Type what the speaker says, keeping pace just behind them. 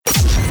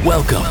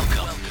Welcome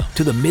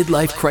to the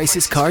Midlife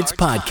Crisis Cards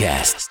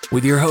Podcast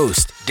with your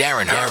host,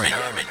 Darren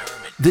Herman.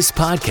 This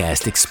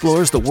podcast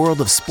explores the world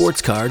of sports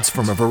cards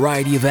from a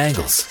variety of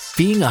angles.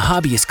 Being a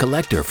hobbyist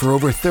collector for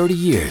over 30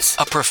 years,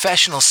 a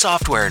professional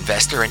software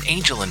investor and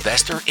angel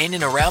investor in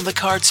and around the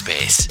card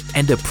space,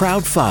 and a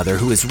proud father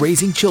who is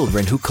raising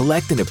children who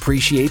collect and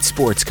appreciate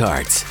sports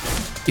cards.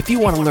 If you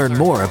want to learn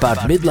more about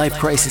Midlife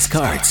Crisis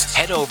Cards,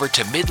 head over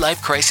to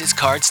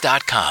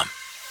midlifecrisiscards.com,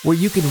 where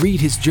you can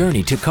read his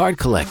journey to card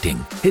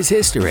collecting, his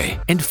history,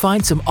 and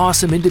find some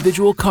awesome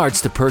individual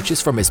cards to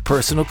purchase from his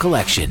personal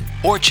collection.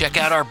 Or check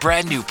out our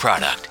brand new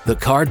product, the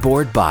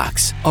Cardboard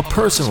Box, a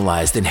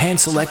personalized and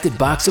hand-selected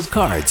box of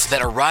cards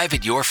that arrive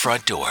at your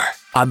front door.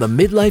 On the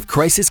Midlife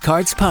Crisis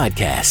Cards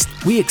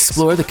Podcast, we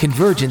explore the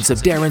convergence of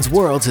Darren's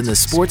worlds in the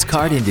sports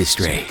card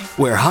industry,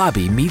 where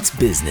hobby meets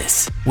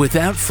business.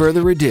 Without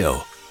further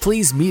ado,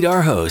 please meet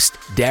our host,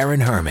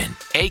 Darren Herman,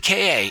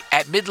 a.k.a.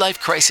 at Midlife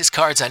Crisis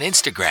Cards on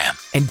Instagram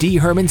and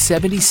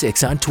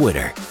dherman76 on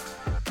Twitter.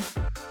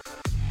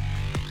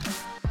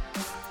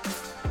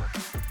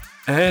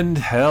 And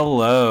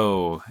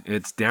hello,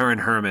 it's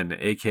Darren Herman,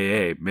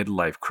 a.k.a.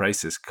 Midlife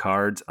Crisis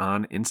Cards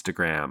on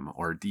Instagram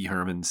or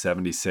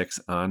dherman76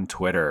 on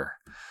Twitter.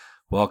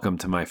 Welcome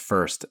to my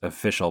first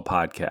official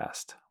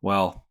podcast.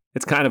 Well,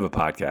 it's kind of a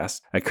podcast.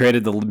 I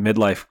created the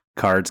Midlife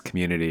Cards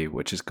community,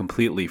 which is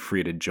completely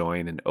free to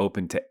join and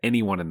open to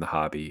anyone in the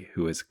hobby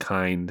who is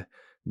kind,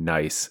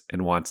 nice,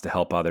 and wants to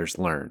help others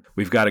learn.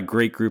 We've got a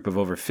great group of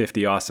over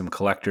 50 awesome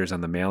collectors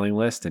on the mailing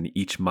list, and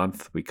each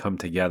month we come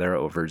together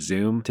over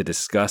Zoom to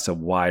discuss a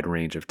wide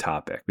range of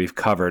topics. We've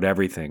covered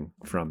everything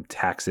from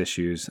tax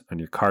issues on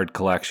your card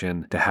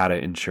collection to how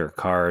to insure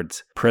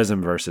cards,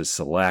 Prism versus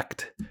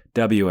Select,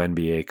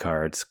 WNBA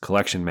cards,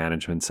 collection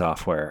management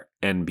software,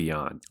 and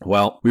beyond.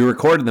 Well, we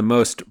recorded the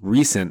most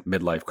recent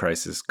Midlife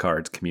Crisis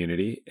Cards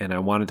community, and I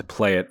wanted to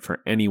play it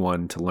for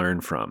anyone to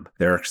learn from.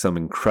 There are some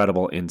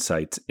incredible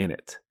insights in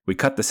it. We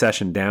cut the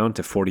session down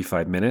to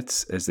 45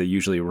 minutes, as they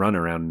usually run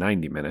around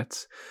 90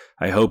 minutes.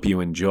 I hope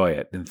you enjoy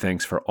it, and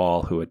thanks for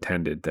all who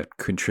attended that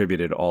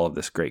contributed all of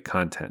this great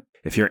content.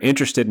 If you're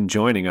interested in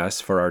joining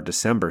us for our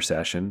December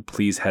session,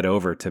 please head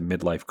over to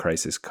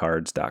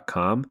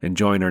midlifecrisiscards.com and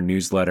join our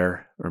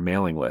newsletter or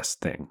mailing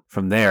list thing.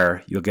 From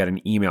there, you'll get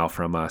an email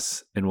from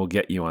us and we'll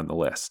get you on the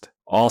list.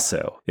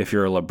 Also, if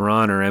you're a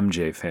LeBron or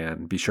MJ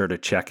fan, be sure to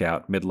check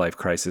out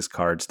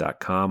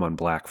midlifecrisiscards.com on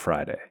Black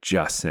Friday.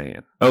 Just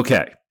saying.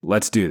 Okay,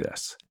 let's do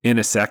this. In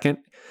a second,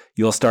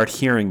 you'll start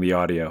hearing the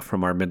audio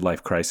from our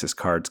Midlife Crisis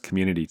Cards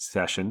community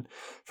session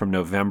from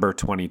November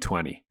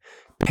 2020.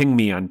 Ping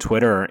me on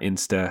Twitter or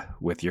Insta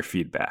with your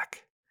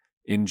feedback.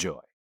 Enjoy.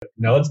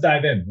 Now let's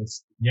dive in.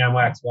 Let's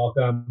Yamwax,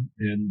 welcome,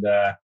 and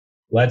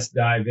let's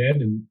dive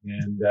in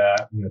and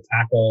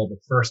tackle the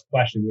first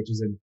question, which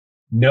is in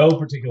no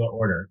particular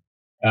order.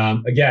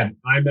 Again,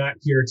 I'm not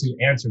here to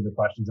answer the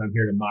questions. I'm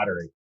here to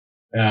moderate.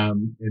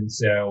 And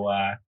so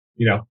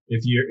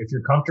if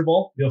you're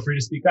comfortable, feel free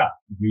to speak up.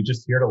 If you're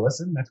just here to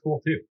listen, that's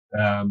cool too.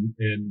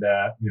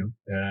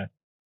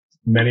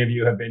 Many of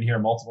you have been here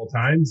multiple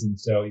times, and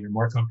so you're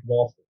more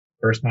comfortable.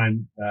 First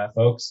time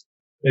folks,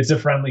 it's a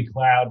friendly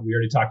cloud. We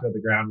already talked about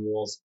the ground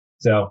rules.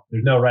 So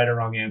there's no right or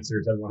wrong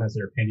answers. Everyone has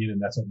their opinion,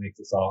 and that's what makes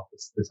this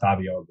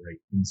hobby all great.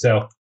 And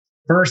so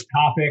first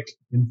topic,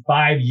 in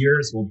 5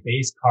 years, will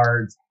base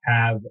cards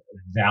have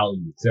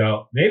value?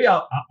 So maybe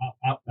I'd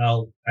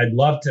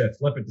love to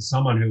flip it to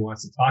someone who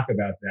wants to talk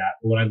about that.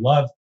 But what I'd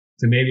love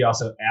to maybe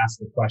also ask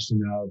the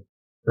question of,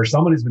 for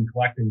someone who's been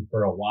collecting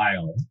for a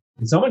while,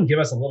 can someone give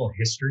us a little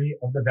history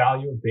of the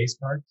value of base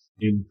cards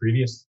in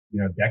previous,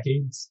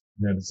 decades?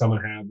 Does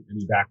someone have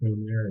any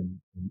background there and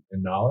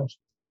knowledge?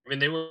 I mean,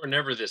 they were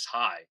never this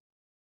high,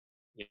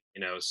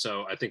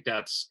 so I think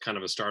that's kind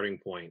of a starting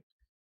point.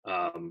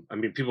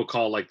 People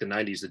call like the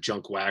 90s the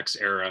junk wax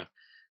era,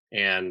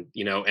 and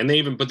they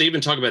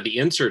even talk about the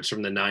inserts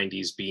from the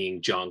 90s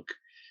being junk,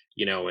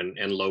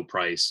 and low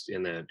priced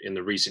in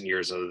the recent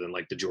years, other than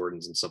like the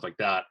Jordans and stuff like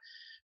that.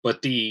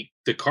 But the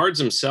cards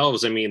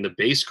themselves, the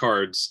base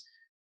cards,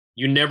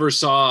 you never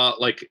saw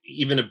like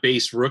even a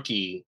base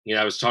rookie.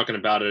 I was talking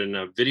about it in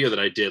a video that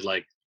I did,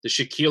 like the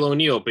Shaquille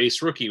O'Neal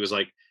base rookie was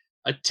like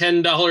a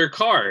 $10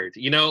 card.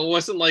 It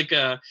wasn't like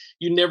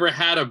you never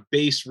had a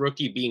base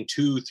rookie being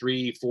 $200,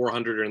 $300,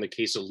 $400, or in the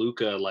case of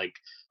Luka, like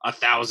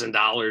 $1,000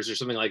 or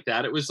something like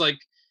that. It was like,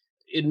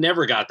 it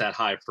never got that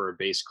high for a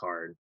base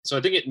card. So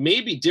I think it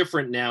may be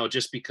different now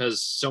just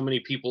because so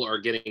many people are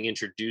getting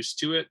introduced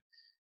to it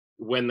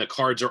when the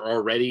cards are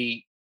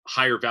already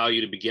higher value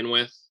to begin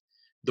with.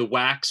 The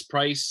wax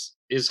price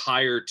is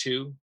higher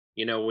too,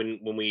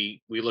 when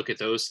we look at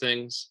those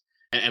things.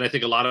 And I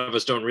think a lot of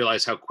us don't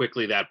realize how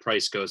quickly that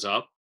price goes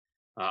up.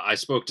 I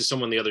spoke to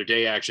someone the other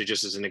day, actually,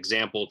 just as an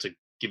example to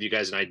give you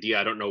guys an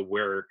idea. I don't know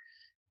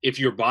if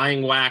you're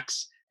buying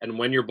wax and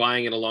when you're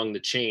buying it along the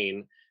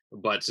chain,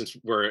 but since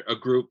we're a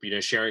group,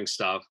 sharing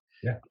stuff,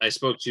 yeah. I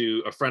spoke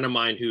to a friend of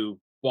mine who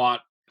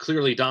bought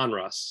Clearly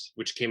Donruss,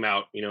 which came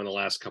out, in the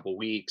last couple of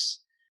weeks.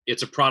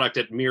 It's a product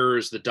that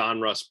mirrors the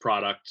Donruss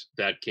product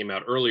that came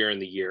out earlier in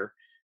the year.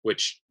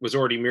 which was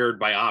already mirrored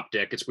by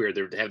Optic. It's weird.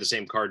 They have the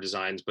same card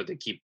designs, but they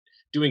keep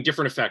doing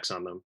different effects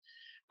on them.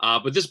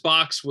 But this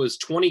box was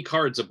 20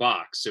 cards a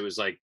box. It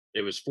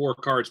was 4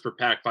 cards per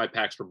pack, 5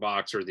 packs per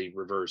box, or the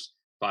reverse,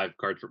 5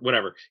 cards per,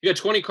 whatever. You got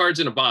 20 cards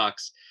in a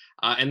box,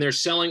 and they're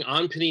selling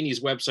on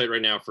Panini's website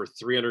right now for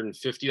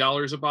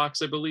 $350 a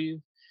box, I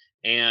believe.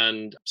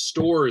 And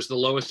stores, the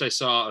lowest I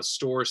saw a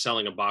store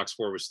selling a box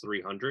for was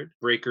 $300.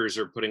 Breakers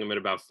are putting them at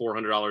about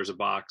 $400 a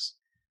box.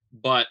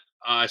 But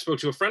I spoke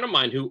to a friend of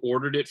mine who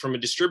ordered it from a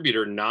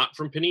distributor, not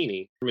from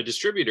Panini, from a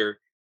distributor,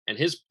 and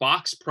his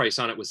box price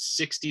on it was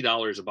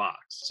 $60 a box.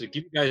 So to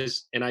give you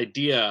guys an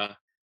idea,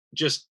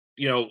 just,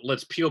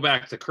 let's peel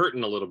back the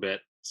curtain a little bit.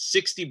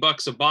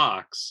 $60 a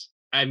box.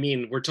 I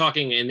mean, we're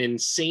talking an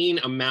insane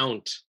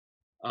amount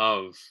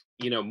of,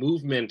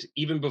 movement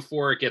even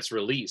before it gets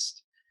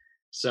released.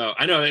 So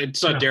I know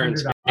it's not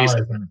Darren's face.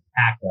 On a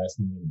pack last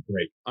night.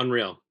 Great.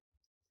 Unreal.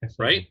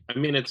 Right? I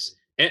mean,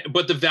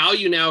 but the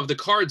value now of the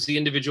cards, the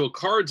individual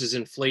cards, is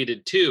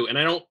inflated too. And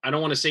I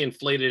don't want to say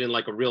inflated in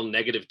like a real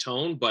negative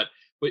tone, but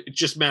it's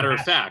just matter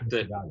of fact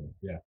that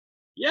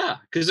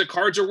because the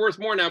cards are worth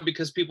more now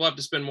because people have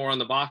to spend more on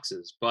the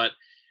boxes. But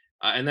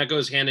and that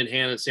goes hand in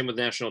hand. And same with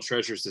National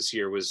Treasures this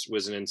year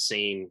was an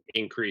insane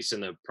increase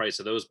in the price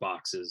of those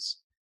boxes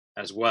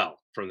as well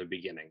from the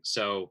beginning.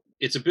 So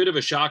it's a bit of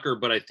a shocker,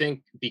 but I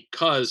think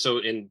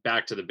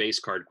back to the base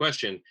card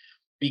question,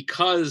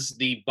 because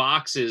the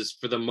boxes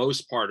for the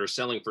most part are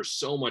selling for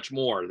so much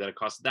more that it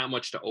costs that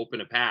much to open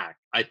a pack,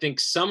 I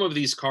think some of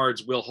these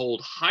cards will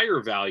hold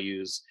higher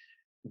values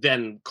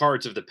than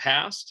cards of the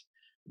past,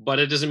 but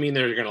it doesn't mean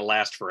they're going to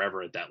last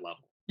forever at that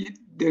level.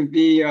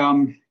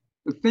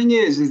 The thing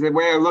is the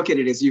way I look at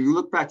it is you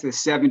look back to the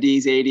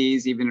 70s,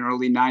 80s, even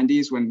early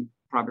 90s, when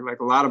probably like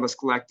a lot of us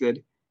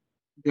collected,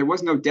 there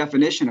was no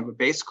definition of a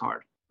base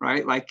card,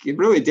 right? Like it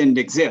really didn't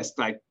exist.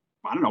 Like,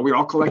 I don't know, we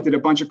all collected a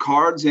bunch of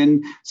cards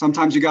and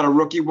sometimes you got a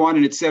rookie one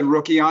and it said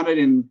rookie on it.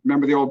 And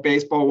remember the old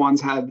baseball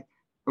ones had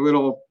a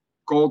little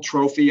gold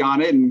trophy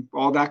on it and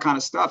all that kind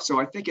of stuff.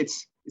 So I think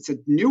it's a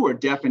newer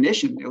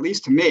definition, at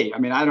least to me. I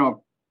mean, I don't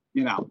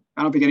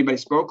think anybody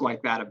spoke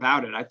like that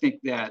about it. I think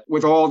that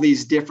with all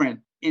these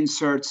different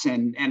inserts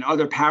and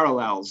other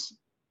parallels,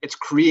 it's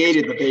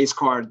created the base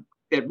card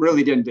that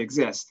really didn't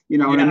exist. You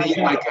know what I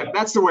mean? Like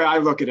that's the way I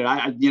look at it.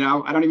 I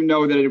don't even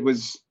know that it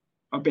was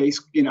a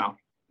base,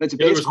 that's a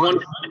base. It was one.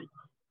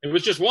 It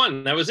was just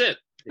one. That was it.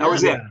 That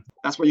was it.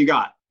 That's what you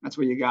got.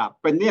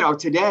 But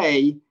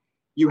today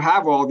you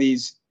have all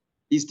these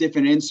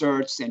different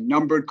inserts and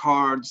numbered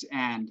cards,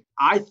 and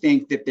I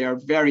think that they're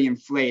very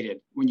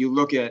inflated when you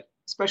look at,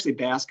 especially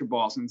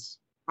basketball, since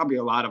probably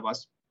a lot of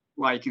us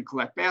like and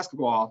collect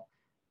basketball.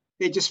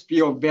 They just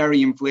feel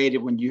very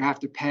inflated when you have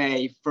to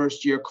pay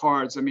first year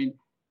cards. I mean,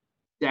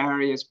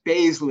 Darius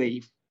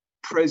Bazley,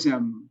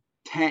 Prism,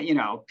 10,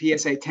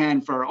 PSA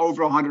 10 for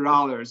over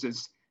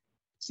 $100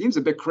 seems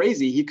a bit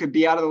crazy. He could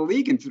be out of the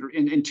league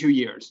in 2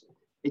 years.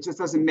 It just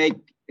doesn't make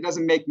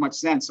much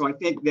sense. So I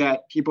think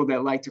that people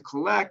that like to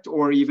collect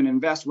or even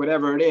invest,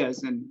 whatever it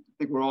is, and I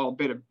think we're all a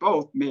bit of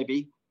both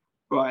maybe,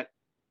 but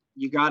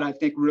you got to, I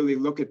think, really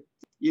look at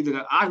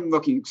I'm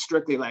looking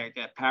strictly like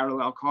at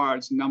parallel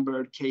cards,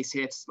 numbered case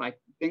hits, like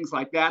things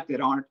like that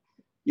aren't,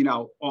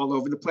 all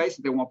over the place,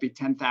 that there won't be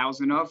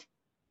 10,000 of.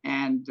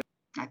 And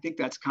I think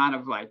that's kind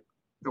of like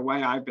the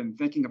way I've been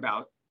thinking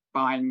about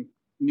buying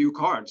new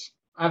cards.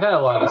 I've had a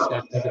lot of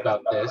discussions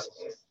about this.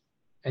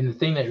 And the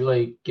thing that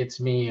really gets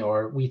me,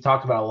 or we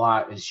talk about a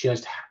lot, is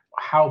just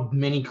how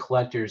many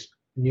collectors,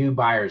 new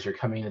buyers are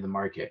coming into the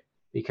market.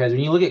 Because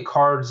when you look at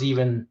cards,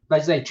 even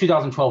let's say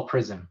 2012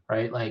 Prism,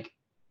 right? Like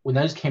when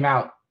those came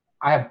out,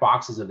 I have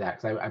boxes of that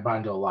because I bought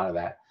into a lot of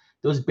that.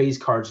 Those base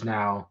cards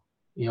now,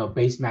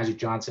 base Magic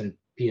Johnson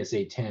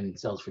PSA 10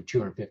 sells for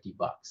 $250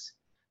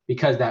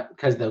 because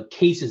the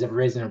cases have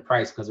risen in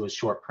price because it was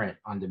short print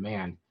on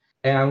demand.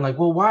 And I'm like,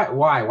 well,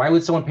 why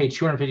would someone pay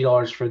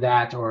 $250 for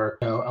that, or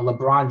a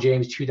LeBron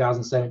James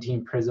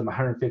 2017 Prism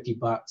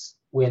 $150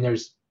 when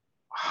there's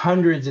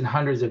hundreds and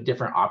hundreds of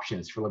different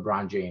options for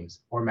LeBron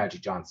James or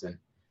Magic Johnson?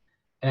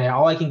 And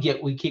all I can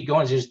get, we keep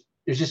going, is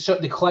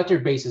the collector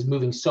base is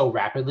moving so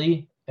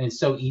rapidly, and it's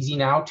so easy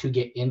now to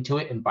get into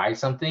it and buy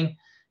something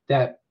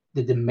that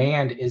the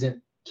demand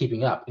isn't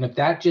keeping up. And if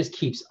that just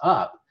keeps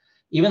up,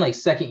 even like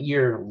second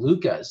year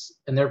Lucas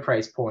and their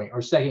price point,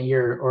 or second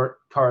year or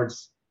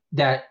cards,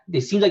 that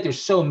it seems like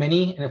there's so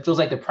many and it feels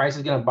like the price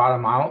is going to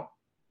bottom out,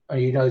 or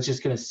it's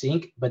just going to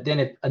sink. But then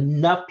if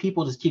enough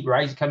people just keep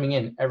coming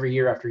in every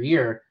year after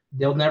year,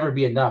 there'll never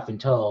be enough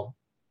until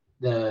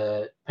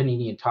the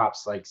Panini and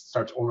Topps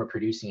starts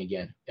overproducing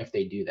again. If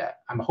they do that,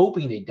 I'm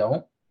hoping they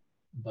don't,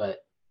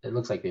 but it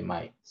looks like they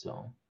might.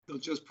 So they'll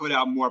just put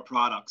out more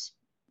product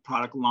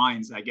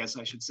lines, I guess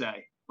I should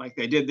say, like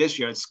they did this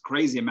year. It's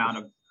crazy amount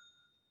of,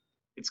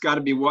 it's got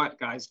to be what,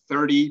 guys,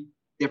 30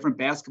 different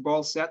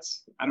basketball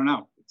sets? I don't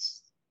know.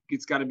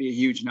 It's got to be a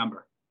huge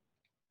number.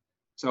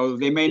 So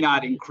they may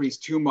not increase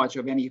too much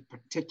of any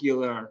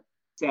particular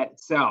set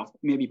itself,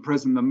 maybe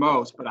Prism the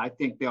most, but I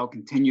think they'll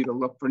continue to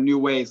look for new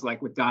ways,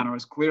 like with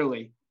Donruss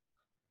clearly,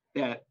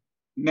 that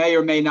may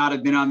or may not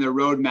have been on their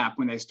roadmap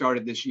when they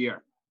started this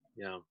year.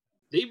 Yeah.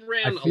 They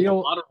ran a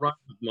lot of runs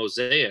with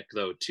Mosaic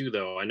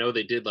though. I know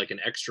they did like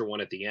an extra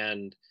one at the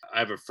end. I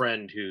have a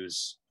friend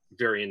who's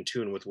very in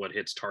tune with what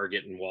hits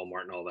Target and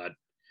Walmart and all that.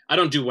 I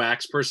don't do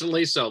wax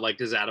personally, so like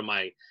this is out of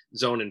my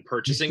zone in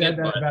purchasing it.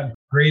 But about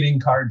grading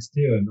cards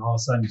too, and all of a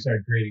sudden you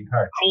started grading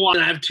cards. Oh,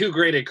 I have 2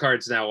 graded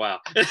cards now. Wow.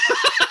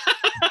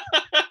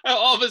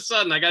 All of a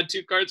sudden I got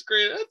 2 cards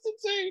graded. That's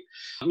insane.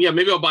 Yeah,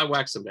 maybe I'll buy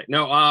wax someday.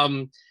 No,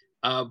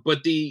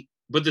 but the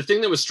thing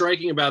that was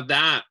striking about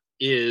that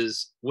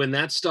is when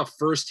that stuff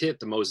first hit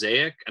the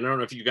Mosaic, and I don't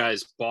know if you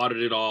guys bought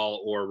it at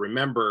all or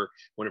remember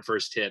when it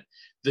first hit,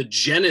 the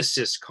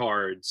Genesis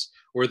cards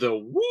were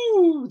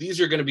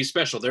these are going to be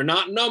special. They're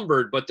not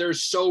numbered, but they're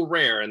so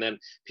rare. And then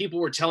people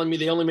were telling me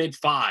they only made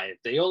 5,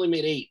 they only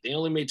made 8, they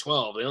only made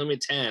 12, they only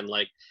made 10.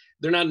 Like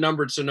they're not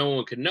numbered so no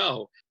one could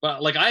know.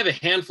 But like I have a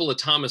handful of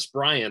Thomas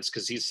Bryant's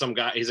because he's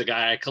a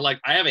guy I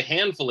collect. I have a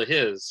handful of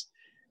his,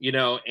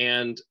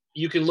 and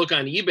you can look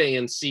on eBay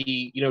and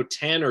see,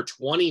 10 or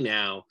 20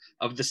 now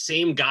of the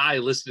same guy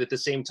listed at the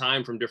same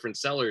time from different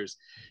sellers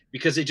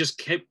because they just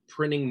kept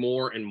printing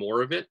more and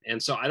more of it.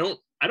 And so I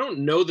don't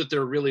know that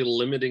they're really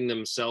limiting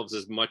themselves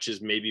as much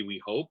as maybe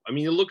we hope. I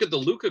mean, you look at the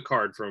Luka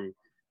card from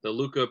the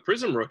Luka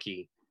Prism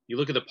rookie, you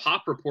look at the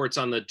pop reports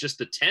on just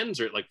the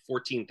 10s are at like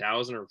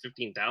 14,000 or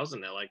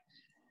 15,000. They're like,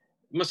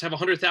 you must have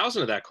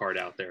 100,000 of that card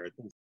out there. It's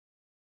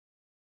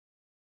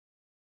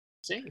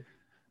insane.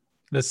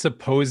 The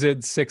supposed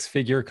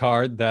 6-figure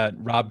card that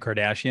Rob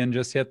Kardashian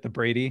just hit, the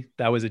Brady,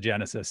 that was a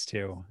Genesis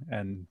too.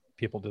 And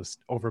people just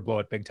overblow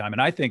it big time.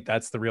 And I think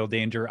that's the real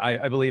danger.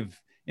 I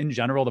believe in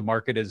general, the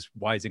market is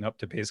wising up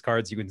to base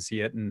cards. You can see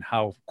it and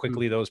how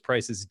quickly those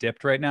prices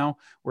dipped right now.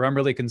 Where I'm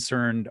really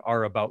concerned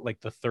are about like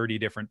the 30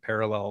 different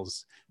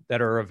parallels that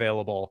are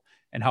available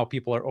and how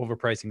people are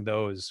overpricing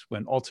those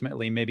when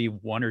ultimately maybe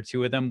 1 or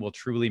 2 of them will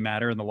truly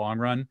matter in the long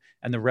run.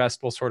 And the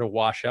rest will sort of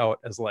wash out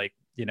as like,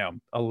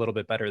 a little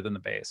bit better than the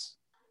base.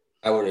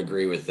 I would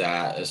agree with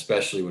that,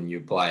 especially when you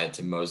apply it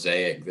to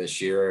Mosaic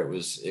this year. It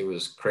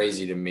was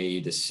crazy to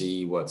me to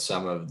see what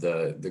some of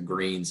the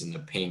greens and the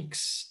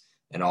pinks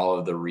and all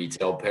of the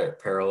retail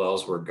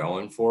parallels were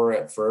going for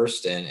at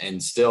first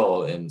and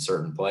still in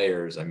certain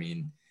players. I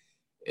mean,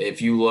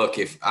 if you look,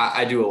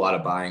 I do a lot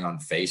of buying on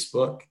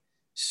Facebook.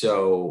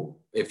 So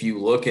if you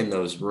look in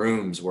those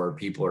rooms where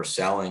people are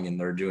selling and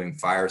they're doing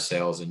fire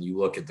sales and you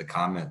look at the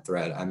comment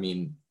thread, I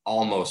mean,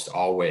 almost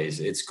always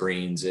it's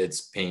greens,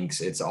 it's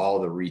pinks, it's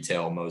all the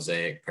retail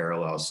Mosaic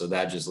parallels. So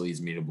that just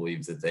leads me to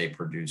believe that they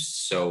produce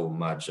so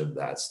much of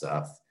that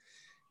stuff.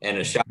 And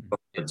a shop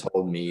owner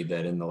told me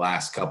that in the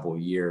last couple of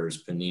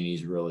years,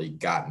 Panini's really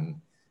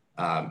gotten,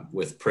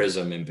 with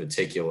Prism in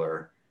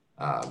particular,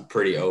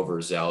 pretty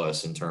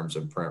overzealous in terms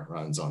of print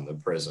runs on the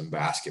Prism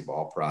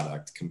basketball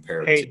product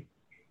compared to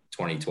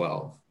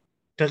 2012.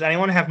 Does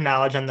anyone have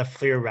knowledge on the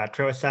Fleer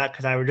Retro set?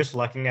 Because I was just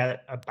looking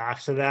at a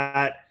box of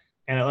that,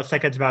 and it looks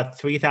like it's about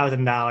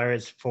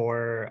 $3,000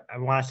 for, I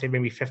want to say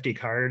maybe 50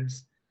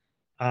 cards.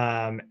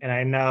 And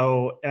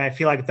I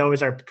feel like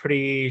those are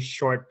pretty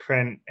short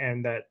print,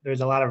 and that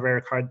there's a lot of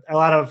rare cards, a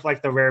lot of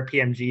like the rare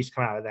PMGs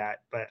come out of that,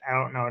 but I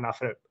don't know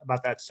enough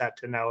about that set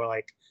to know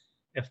like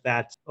if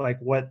that's like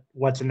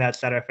what's in that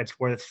set, or if it's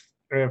worth,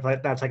 or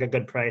if that's like a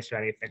good price or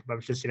anything. But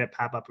I've just seen it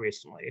pop up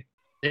recently.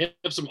 They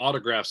have some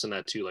autographs in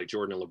that too, like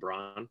Jordan and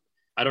LeBron.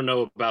 I don't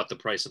know about the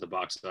price of the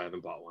box, so I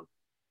haven't bought one,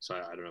 so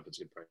I don't know if it's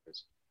a good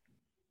price.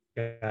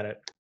 Got it.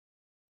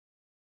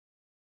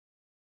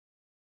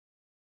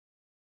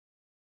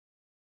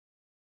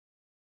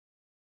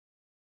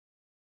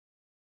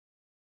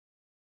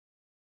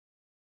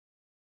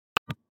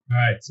 All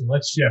right, so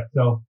let's shift.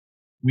 So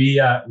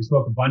we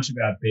spoke a bunch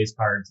about base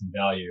cards and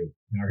value.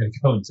 Now we're going to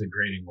go into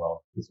grading world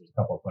because there's a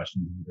couple of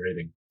questions in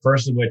grading.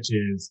 First of which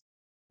is,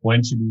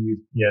 when should we use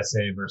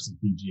PSA versus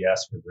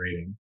BGS for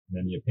grading? And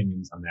any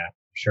opinions on that?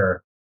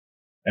 Sure.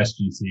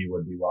 SGC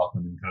would be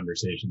welcome in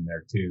conversation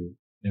there too.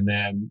 And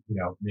then,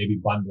 maybe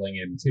bundling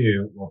in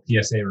too, will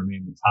PSA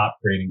remain the top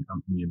grading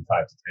company in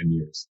 5 to 10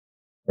 years?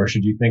 Or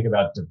should you think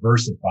about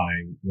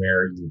diversifying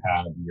where you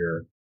have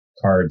your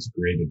cards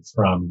graded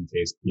from in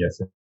case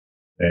PSA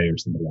or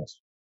somebody else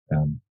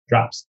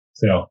drops?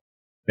 So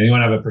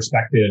anyone have a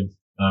perspective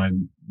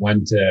on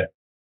when to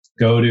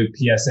go to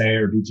PSA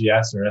or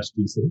BGS or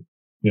SGC?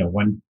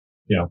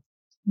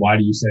 Why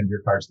do you send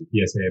your cards to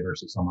PSA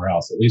versus somewhere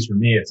else? At least for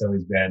me, it's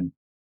always been,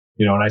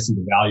 when I see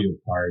the value of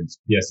cards,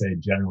 PSA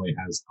generally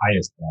has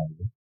highest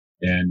value.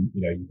 And,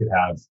 you could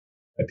have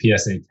a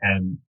PSA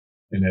 10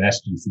 and an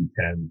SGC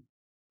 10,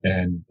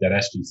 and that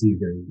SGC is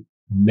very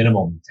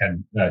minimum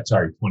 20%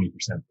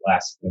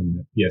 less than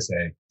the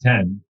PSA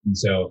 10. And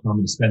so if I'm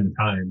going to spend the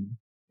time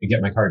and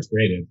get my cards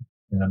graded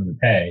and I'm going to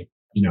pay,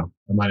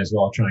 I might as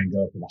well try and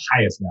go for the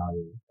highest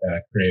value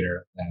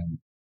creator and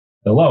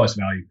the lowest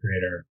value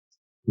creator,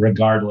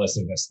 regardless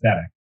of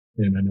aesthetic.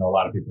 And I know a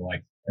lot of people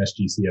like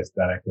SGC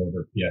aesthetic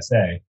over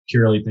PSA,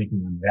 purely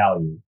thinking on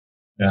value.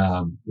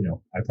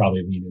 I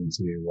probably lean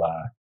into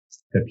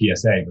the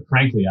PSA, but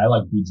frankly, I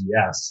like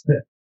BGS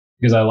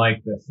because I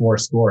like the 4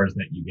 scores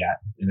that you get,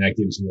 and that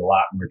gives you a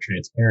lot more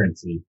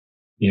transparency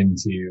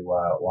into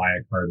why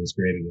a card was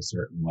graded a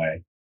certain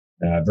way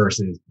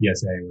versus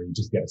PSA where you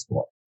just get a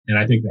score. And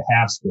I think the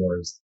half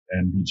scores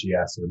and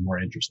BGS are more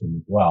interesting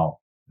as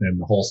well than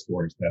the whole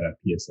scores that a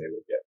PSA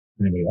would get.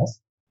 Anybody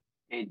else?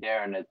 Hey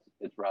Darren,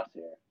 it's Russ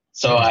here.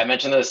 So I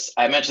mentioned this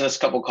a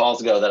couple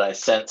calls ago that I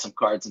sent some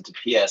cards into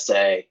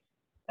PSA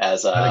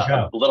as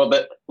a little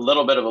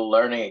bit of a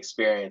learning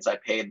experience. I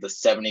paid the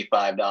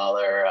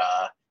 $75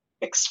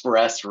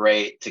 express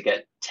rate to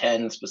get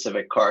 10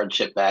 specific cards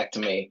shipped back to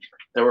me.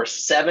 There were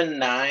 7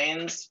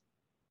 9s,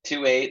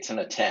 2 8s, and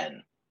a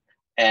 10.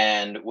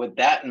 And with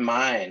that in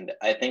mind,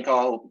 I think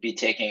I'll be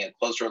taking a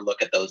closer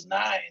look at those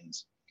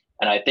 9s.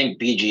 And I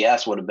think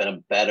BGS would have been a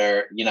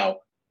better,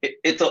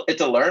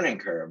 it's a learning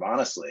curve,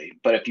 honestly.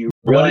 But if you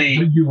really,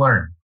 what did you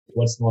learn?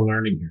 What's the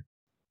learning here?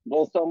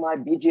 Well, so my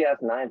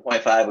BGS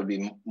 9.5 would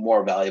be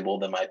more valuable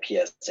than my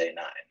PSA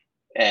 9.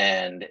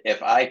 And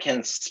if I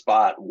can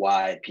spot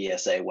why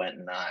PSA went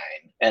 9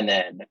 and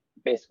then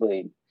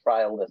basically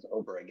trial this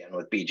over again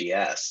with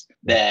BGS,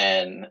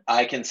 then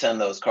I can send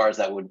those cards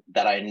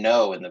that I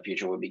know in the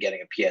future would be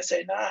getting a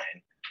PSA 9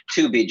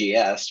 to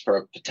BGS for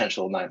a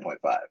potential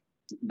 9.5.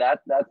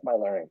 That's my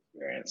learning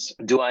experience.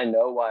 Do I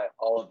know why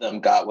all of them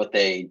got what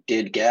they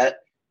did get?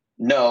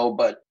 No,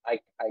 but I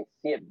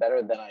see it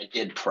better than I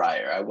did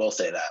prior. I will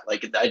say that.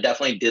 Like, I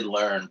definitely did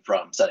learn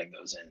from setting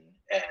those in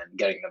and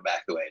getting them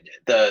back the way I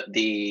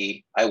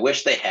did. I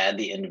wish they had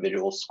the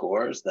individual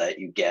scores that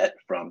you get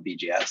from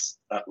BGS,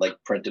 like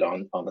printed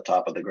on the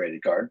top of the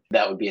graded card.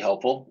 That would be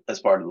helpful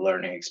as part of the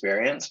learning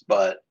experience.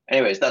 But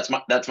anyways, that's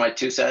my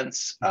 2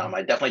 cents.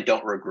 I definitely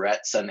don't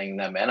regret sending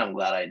them in. I'm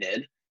glad I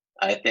did.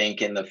 I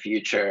think in the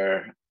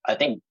future, I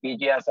think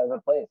BGS has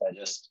a place.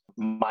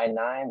 My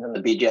 9s and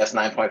the BGS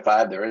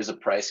 9.5, there is a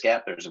price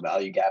gap. There's a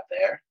value gap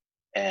there.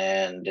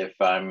 And if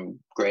I'm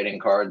grading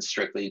cards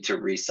strictly to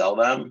resell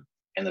them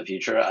in the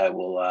future,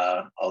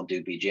 I'll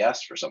do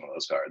BGS for some of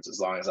those cards, as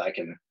long as I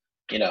can,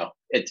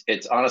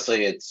 it's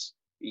honestly,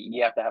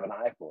 you have to have an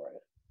eye for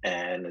it,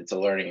 and it's a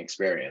learning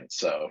experience.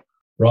 So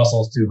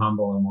Russell's too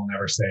humble and will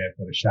never say it,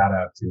 but a shout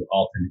out to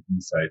Alternate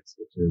Insights,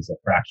 which is a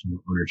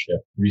fractional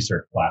ownership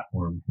research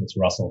platform. It's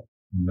Russell,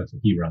 and that's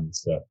what he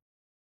runs. So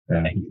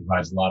he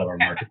provides a lot of our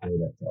market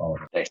data to all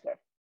of us. Thanks, man.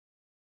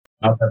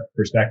 I'll have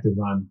perspective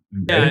on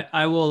Yeah,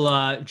 I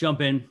will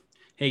jump in.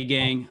 Hey,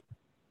 gang,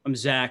 I'm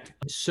Zach.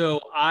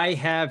 So I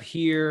have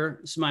here,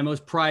 this is my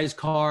most prized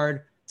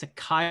card. It's a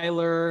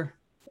Kyler.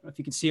 I don't know if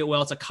you can see it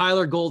well. It's a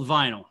Kyler Gold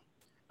Vinyl.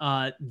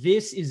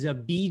 This is a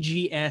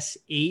BGS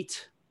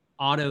 8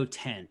 Auto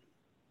 10.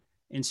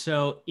 And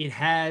so it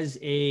has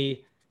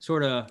a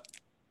sort of,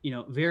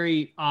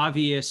 very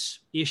obvious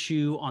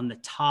issue on the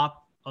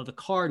top of the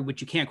card,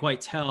 which you can't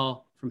quite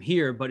tell from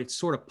here, but it's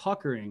sort of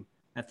puckering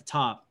at the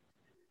top.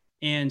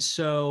 And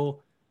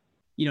so,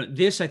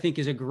 this I think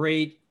is a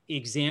great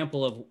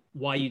example of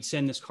why you'd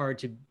send this card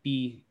to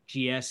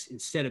BGS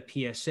instead of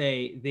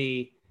PSA.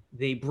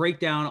 They break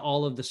down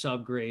all of the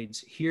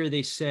subgrades. Here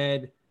they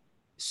said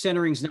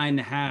centering's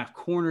 9.5,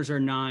 corners are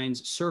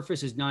 9s,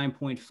 surface is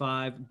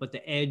 9.5, but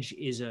the edge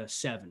is a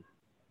 7.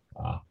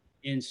 Wow.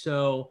 And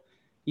so,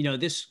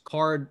 this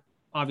card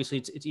obviously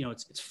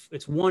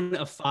it's 1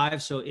 of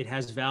 5, so it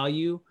has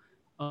value.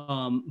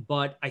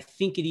 But I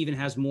think it even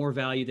has more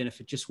value than if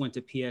it just went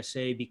to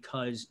PSA,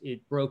 because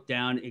it broke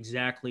down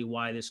exactly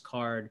why this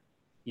card,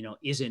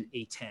 isn't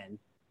a 10.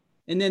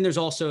 And then there's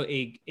also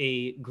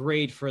a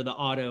grade for the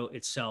auto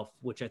itself,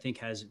 which I think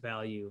has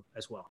value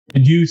as well.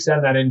 Did you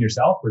send that in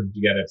yourself, or did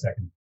you get it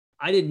second?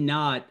 I did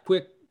not.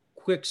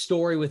 Quick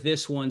story with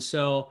this one.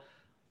 So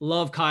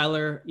love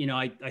Kyler.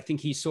 I think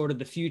he's sort of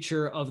the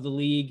future of the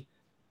league.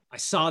 I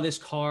saw this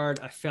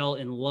card. I fell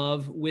in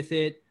love with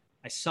it.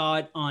 I saw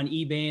it on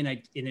eBay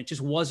and it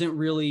just wasn't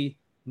really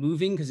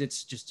moving because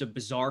it's just a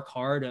bizarre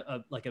card,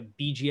 like a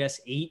BGS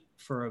 8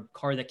 for a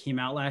card that came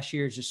out last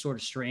year is just sort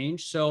of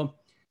strange. So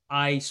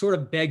I sort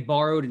of begged,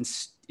 borrowed,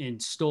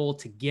 and stole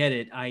to get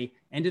it. I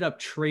ended up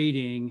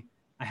trading.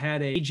 I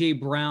had a AJ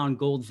Brown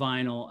gold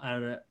vinyl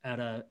at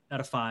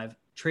a 5.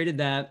 Traded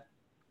that.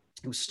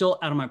 It was still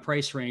out of my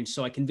price range,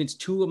 so I convinced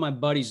 2 of my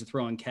buddies to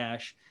throw in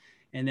cash.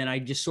 And then I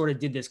just sort of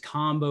did this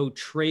combo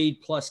trade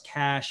plus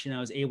cash, and I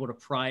was able to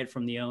pry it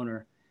from the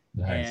owner.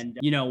 Nice. And,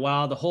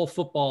 while the whole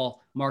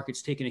football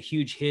market's taken a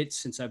huge hit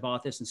since I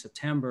bought this in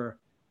September,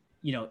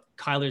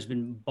 Kyler's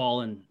been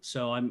balling.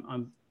 So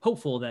I'm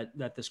hopeful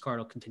that this card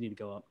will continue to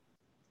go up.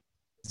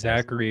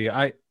 Zachary,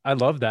 I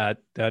love that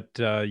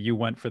you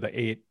went for the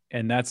 8.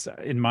 And that's,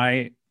 in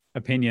my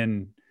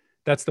opinion,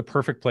 that's the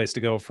perfect place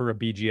to go for a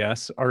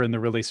BGS, or in the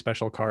really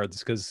special cards,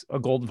 because a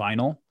gold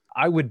vinyl,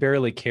 I would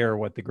barely care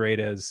what the grade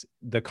is.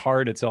 The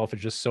card itself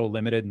is just so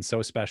limited and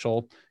so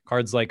special.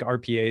 Cards like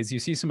RPAs, you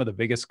see some of the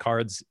biggest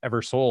cards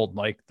ever sold,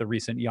 like the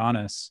recent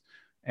Giannis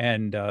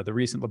and the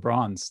recent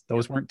LeBrons.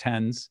 Those weren't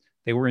 10s.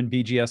 They were in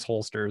BGS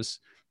holsters,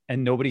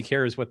 and nobody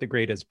cares what the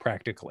grade is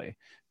practically,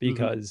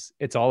 because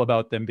it's all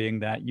about them being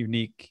that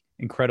unique,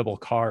 incredible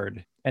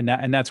card.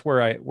 And that's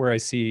where I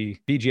see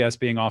BGS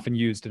being often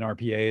used in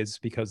RPAs,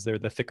 because they're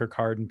the thicker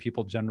card and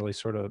people generally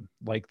sort of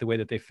like the way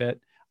that they fit.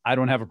 I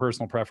don't have a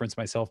personal preference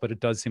myself, but it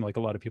does seem like a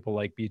lot of people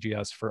like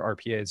BGS for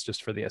RPAs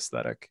just for the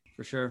aesthetic.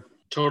 For sure.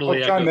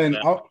 Totally.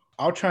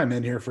 I'll chime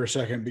in here for a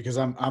second because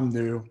I'm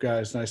new,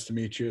 guys. Nice to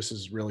meet you. This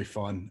is really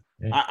fun.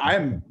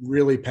 I'm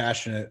really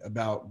passionate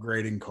about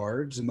grading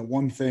cards, and the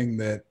one thing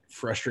that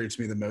frustrates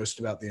me the most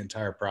about the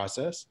entire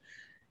process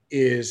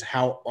is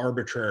how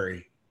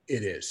arbitrary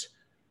it is,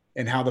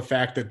 and how the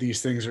fact that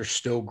these things are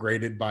still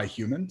graded by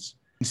humans.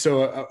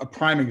 So a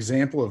prime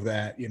example of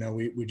that,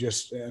 we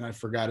just, and I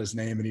forgot his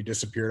name and he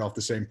disappeared off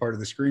the same part of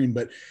the screen,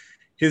 but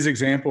his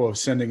example of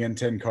sending in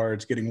 10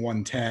 cards, getting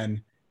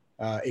 110,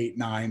 8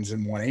 9s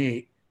and 1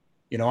 8.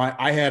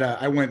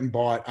 I went and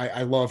bought,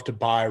 I love to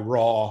buy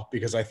raw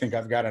because I think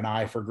I've got an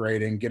eye for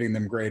grading, getting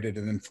them graded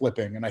and then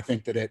flipping. And I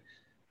think that it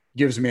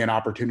gives me an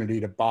opportunity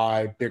to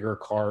buy bigger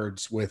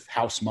cards with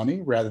house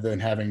money rather than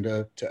having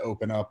to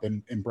open up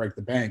and break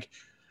the bank.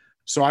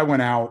 So I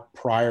went out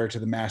prior to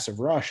the massive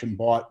rush and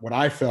bought what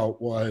I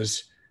felt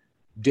was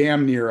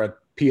damn near a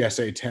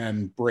PSA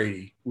 10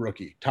 Brady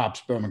rookie,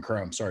 Topps Bowman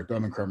Chrome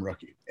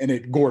rookie. And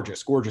it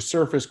gorgeous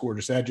surface,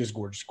 gorgeous edges,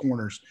 gorgeous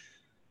corners.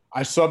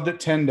 I subbed it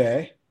 10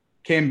 day,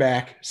 came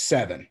back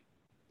 7,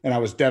 and I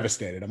was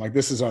devastated. I'm like,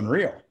 this is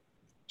unreal.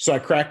 So I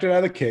cracked it out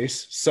of the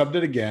case, subbed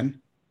it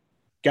again,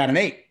 got an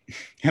 8.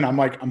 And I'm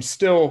like, I'm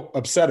still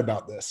upset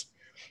about this.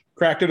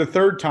 Cracked it a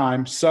third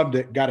time, subbed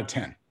it, got a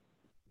 10.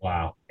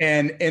 Wow.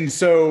 And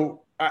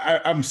so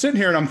I'm sitting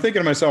here and I'm thinking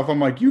to myself, I'm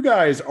like, you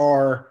guys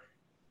are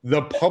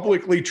the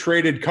publicly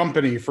traded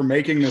company for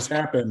making this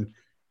happen.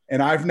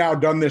 And I've now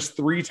done this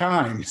 3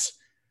 times.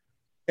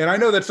 And I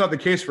know that's not the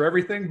case for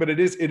everything, but it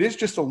is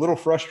just a little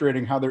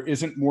frustrating how there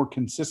isn't more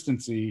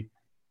consistency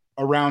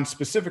around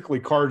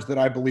specifically cards that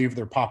I believe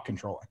they're pop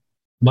controlling.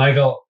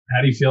 Michael,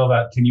 how do you feel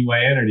about, can you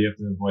weigh in or do you have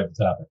to avoid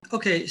the topic?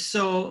 Okay,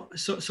 so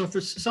for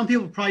some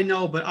people probably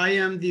know, but I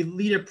am the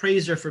lead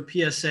appraiser for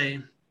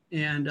PSA.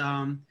 And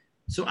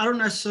so I don't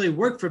necessarily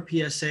work for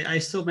PSA. I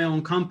still have my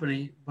own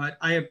company, but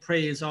I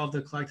appraise all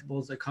the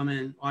collectibles that come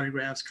in,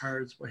 autographs,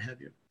 cards, what have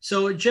you.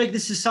 So Jake,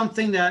 this is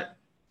something that,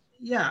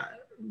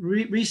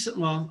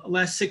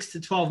 last 6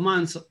 to 12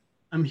 months,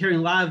 I'm hearing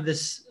a lot of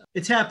this,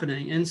 it's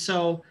happening. And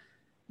so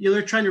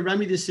they're trying to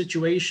remedy the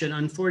situation.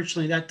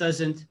 Unfortunately, that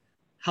doesn't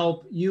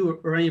help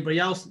you or anybody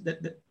else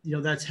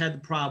that's had the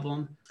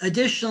problem.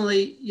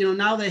 Additionally,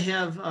 now they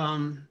have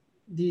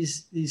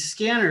these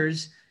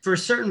scanners for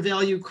certain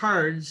value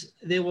cards.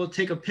 They will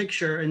take a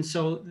picture, and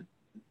so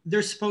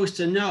they're supposed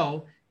to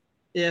know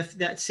if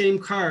that same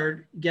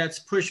card gets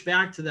pushed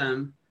back to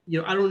them.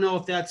 I don't know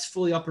if that's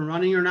fully up and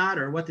running or not,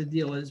 or what the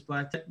deal is,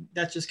 but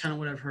that's just kind of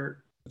what I've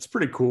heard. It's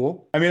pretty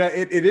cool. I mean,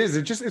 it is.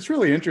 It's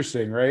really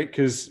interesting, right?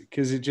 Because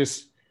it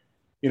just,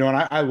 and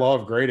I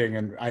love grading,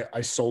 and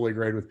I solely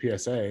grade with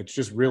PSA. It's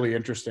just really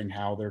interesting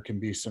how there can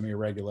be some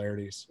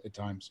irregularities at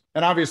times.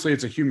 And obviously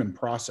it's a human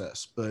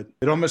process, but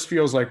it almost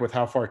feels like with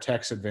how far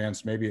tech's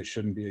advanced, maybe it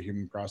shouldn't be a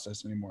human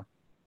process anymore.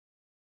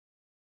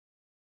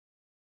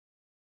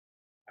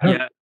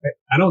 I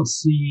don't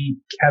see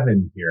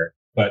Kevin here,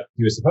 but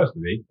he was supposed to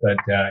be, but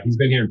he's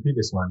been here in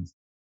previous ones.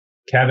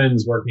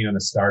 Kevin's working on a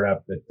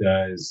startup that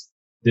does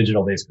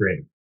digital-based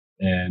grading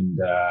and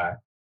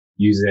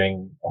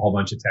using a whole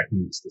bunch of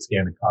techniques to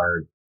scan the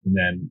card and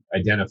then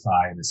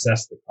identify and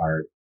assess the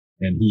card.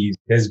 And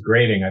his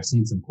grading, I've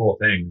seen some cool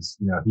things.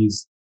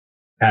 He's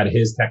had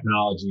his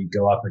technology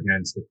go up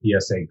against the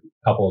PSA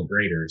couple of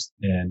graders,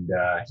 and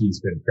he's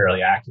been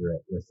fairly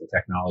accurate with the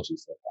technology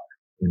so far.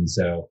 And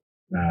so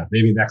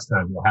maybe next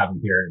time we'll have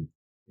him here and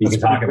he can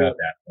talk about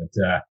that. But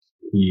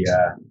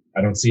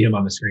I don't see him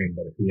on the screen,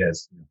 but if he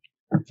is,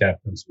 Kev,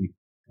 come speak.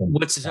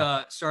 What's his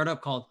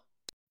startup called?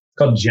 It's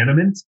called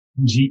Genamint,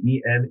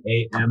 Genamint.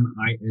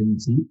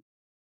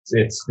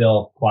 It's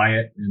still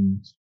quiet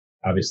and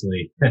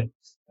obviously,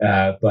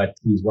 but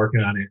he's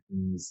working on it,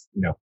 and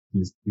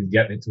he's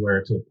getting it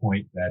to a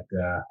point that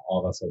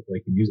all of us hopefully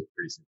can use it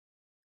pretty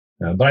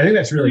soon. But I think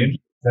that's really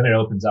interesting. Then it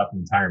opens up an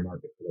entire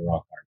market for the raw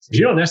cards.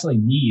 You don't necessarily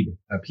need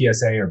a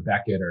PSA or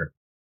Beckett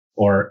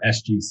or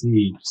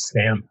SGC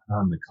stamp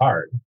on the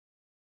card.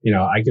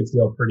 I could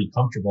feel pretty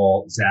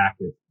comfortable, Zach,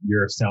 if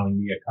you're selling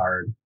me a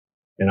card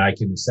and I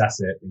can assess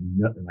it in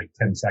like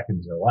 10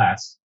 seconds or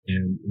less.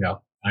 And,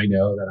 I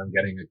know that I'm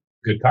getting a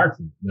good card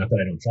from you. Not that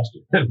I don't trust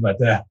you,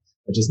 but I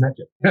just met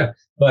you.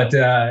 But,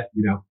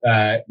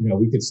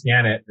 we could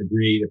scan it,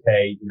 agree to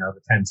pay,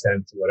 the 10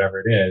 cents or whatever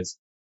it is.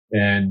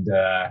 And,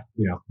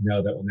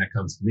 know that when that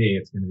comes to me,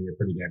 it's going to be a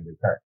pretty damn good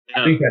card.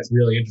 I think that's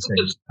really interesting.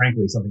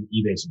 Frankly, something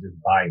eBay should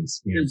just buy and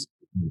scan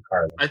the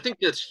card. I think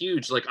that's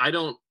huge. Like, I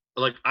don't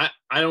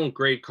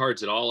grade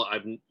cards at all.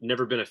 I've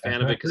never been a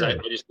fan of it because I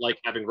just like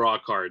having raw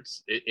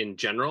cards in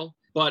general.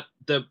 But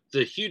the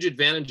huge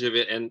advantage of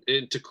it, and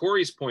to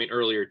Corey's point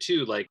earlier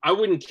too, like I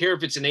wouldn't care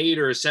if it's an 8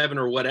 or a 7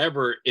 or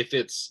whatever, if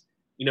it's,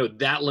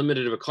 that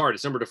limited of a card.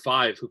 It's number to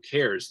 5. Who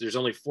cares? There's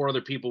only 4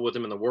 other people with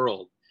them in the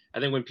world. I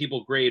think when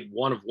people grade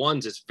 1 of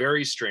 1s, it's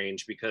very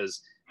strange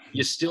because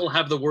you still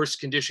have the worst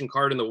condition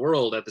card in the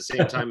world at the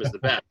same time as the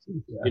best.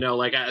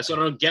 Yeah. So I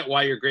don't get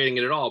why you're grading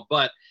it at all.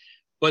 But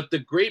the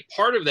great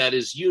part of that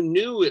is you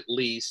knew, at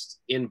least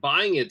in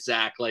buying it,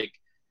 Zach, like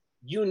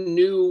you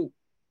knew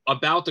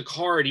about the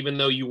card even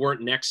though you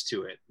weren't next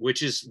to it,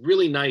 which is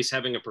really nice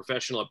having a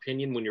professional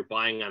opinion when you're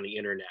buying on the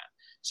internet.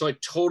 So I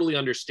totally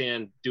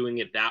understand doing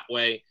it that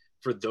way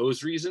for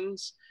those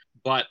reasons,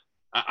 but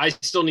I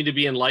still need to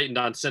be enlightened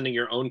on sending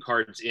your own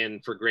cards in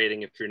for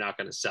grading if you're not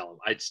going to sell them.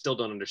 I still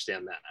don't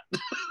understand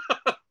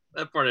that.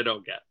 That part I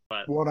don't get.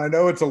 But well, I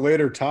know it's a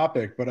later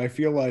topic, but I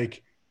feel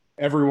like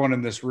everyone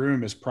in this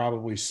room has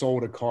probably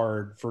sold a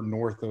card for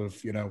north of,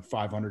 $500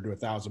 to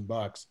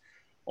 $1,000,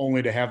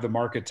 only to have the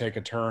market take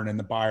a turn and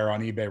the buyer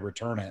on eBay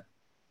return it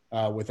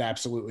with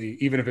absolutely,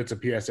 even if it's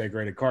a PSA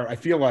graded card. I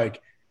feel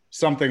like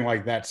something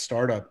like that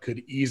startup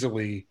could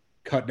easily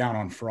cut down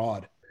on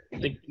fraud. I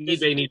think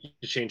eBay needs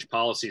to change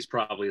policies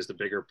probably is the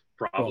bigger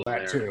problem. Well,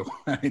 that too.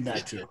 I mean,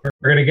 that too.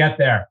 We're going to get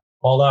there.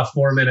 Hold off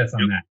 4 minutes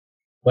on that.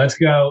 Let's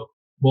go.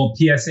 Will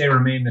PSA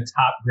remain the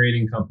top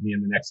grading company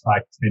in the next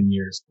 5 to 10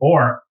 years?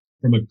 Or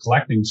from a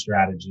collecting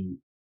strategy,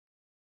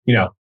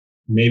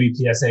 maybe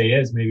PSA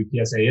is, maybe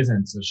PSA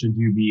isn't. So should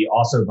you be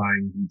also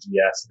buying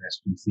BGS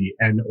and SGC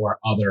and or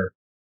other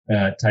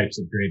types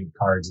of graded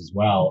cards as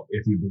well,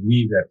 if you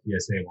believe that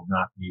PSA will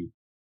not be,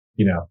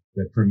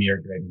 the premier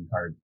grading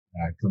card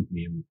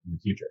company in the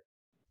future?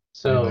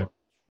 So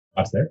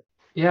what's there?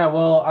 Yeah,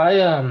 well,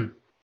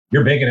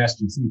 You're big in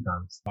SGC,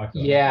 Thomas.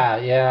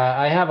 Yeah,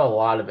 I have a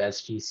lot of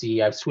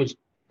SGC. I've switched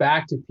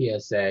back to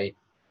PSA.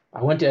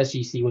 I went to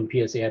SGC when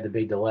PSA had the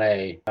big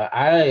delay.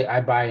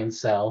 I buy and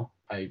sell.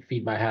 I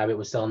feed my habit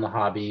with selling the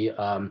hobby.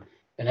 And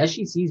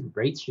SGC's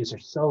rates just are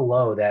so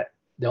low that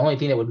the only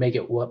thing that would make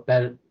it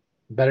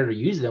better to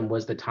use them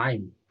was the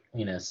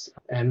timeliness.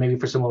 And maybe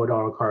for some lower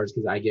dollar cards,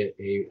 because I get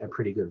a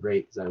pretty good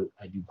rate because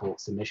I do bulk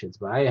submissions.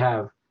 But I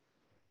have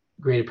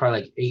graded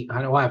probably like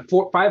 800. Well, I have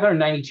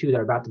 592 that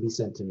are about to be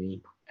sent to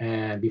me.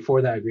 And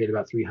before that, I graded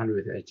about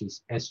 300 with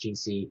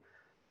SGC.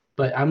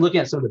 But I'm looking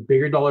at some of the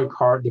bigger dollar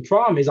card. The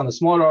problem is on the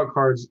smaller dollar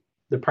cards,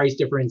 the price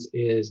difference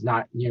is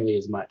not nearly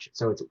as much.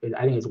 So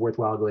I think it's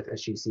worthwhile to go with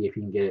SGC if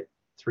you can get it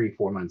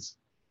 3-4 months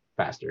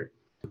faster.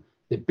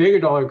 The bigger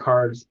dollar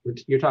cards,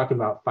 you're talking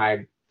about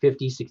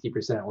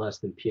 50-60% less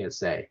than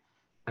PSA.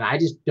 And I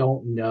just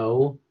don't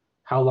know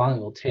how long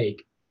it will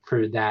take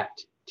for that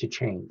to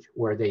change,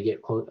 where they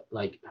get close.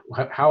 Like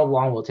how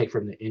long will it take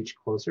from the inch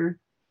closer?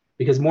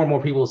 Because more and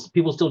more people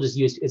still just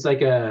use, it's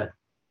like a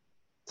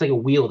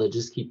wheel that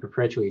just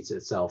perpetuates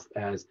itself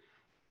as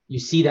you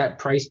see that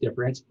price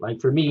difference.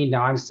 Like for me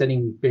now, I'm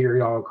sending bigger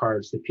dollar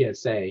cards to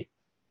PSA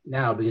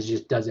now because it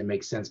just doesn't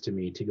make sense to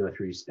me to go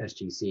through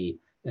SGC.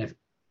 And if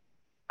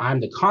I'm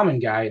the common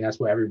guy and that's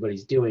what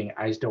everybody's doing,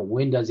 I just don't,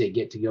 when does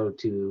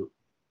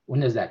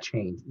that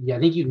change? Yeah, I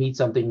think you need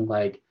something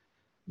like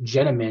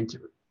Genamint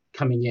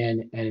coming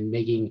in and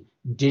making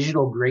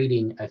digital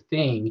grading a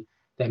thing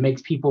that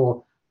makes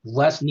people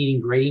less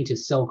needing grading to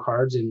sell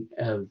cards and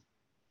of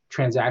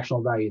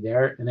transactional value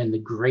there. And then the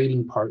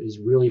grading part is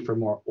really for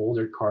more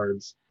older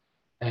cards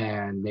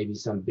and maybe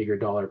some bigger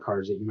dollar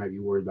cards that you might be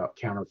worried about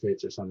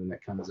counterfeits or something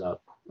that comes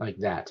up like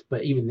that.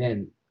 But even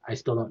then, I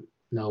still don't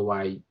know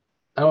why.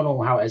 I don't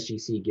know how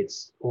SGC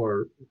gets,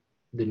 or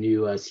the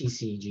new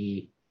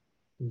CCG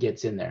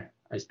gets in there.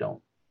 I just don't.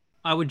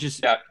 I would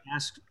just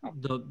ask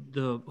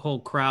the whole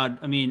crowd.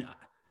 I mean,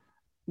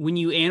 when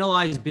you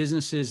analyze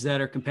businesses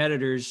that are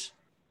competitors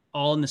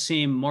all in the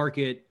same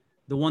market,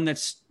 the one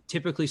that's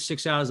typically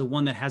sticks out is the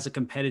one that has a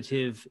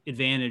competitive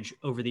advantage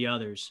over the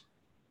others.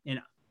 And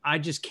I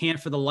just can't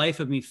for the life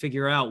of me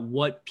figure out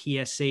what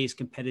PSA's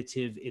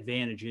competitive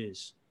advantage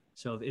is.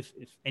 So if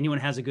anyone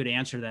has a good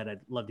answer to that, I'd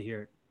love to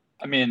hear it.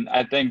 I mean,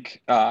 I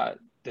think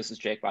this is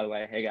Jake, by the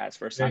way. Hey guys,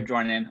 first time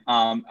joining.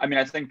 I mean,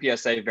 I think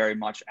PSA very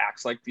much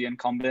acts like the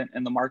incumbent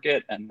in the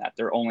market, and that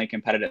their only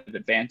competitive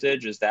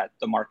advantage is that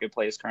the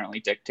marketplace currently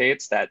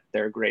dictates that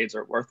their grades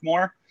are worth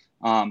more.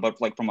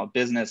 But like from a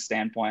business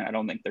standpoint, I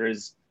don't think there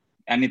is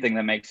anything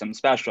that makes them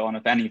special. And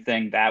if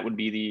anything, that would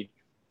be the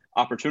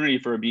opportunity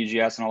for a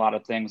BGS and a lot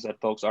of things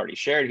that folks already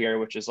shared here,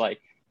 which is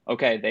like,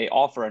 okay, they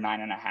offer a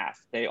 9.5,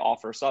 they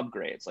offer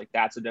subgrades. Like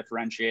that's a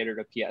differentiator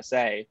to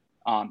PSA.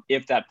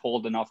 If that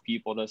pulled enough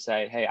people to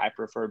say, hey, I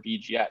prefer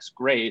BGS,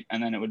 great.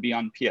 And then it would be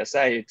on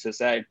PSA to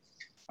say,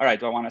 all right,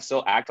 do I want to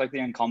still act like the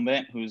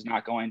incumbent who's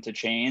not going to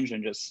change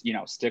and just,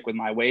 stick with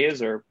my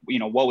ways? Or,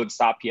 what would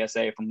stop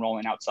PSA from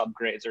rolling out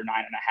subgrades or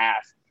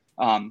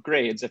 9.5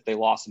 grades if they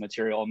lost a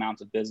material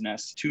amount of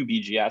business to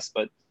BGS?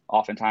 But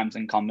oftentimes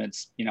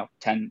incumbents,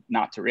 tend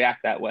not to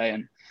react that way.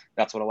 And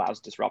that's what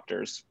allows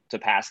disruptors to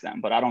pass them.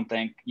 But I don't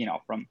think,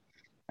 from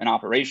an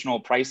operational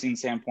pricing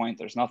standpoint,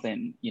 there's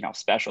nothing,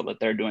 special that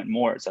they're doing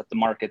more. It's that the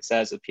market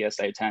says a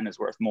PSA 10 is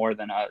worth more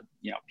than a,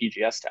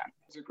 PGS 10.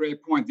 That's a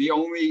great point. The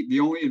only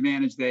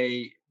advantage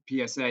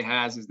PSA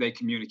has is they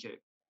communicate.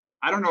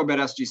 I don't know about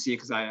SGC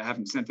because I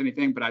haven't sent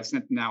anything, but I've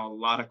sent now a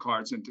lot of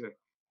cards into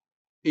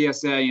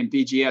PSA and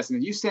BGS.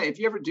 And if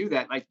you ever do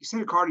that, like you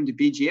send a card into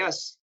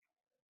BGS,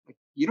 like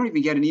you don't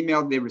even get an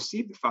email that they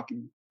received the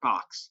fucking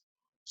box.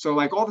 So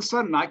like all of a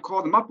sudden I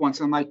called them up once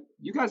and I'm like,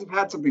 you guys have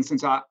had something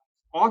since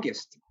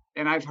August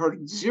and I've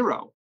heard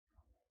zero.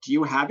 Do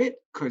you have it?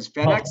 Because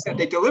FedEx said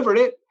they delivered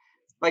it.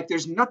 Like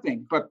there's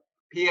nothing. But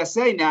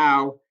PSA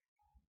now,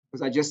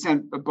 because I just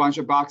sent a bunch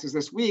of boxes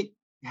this week,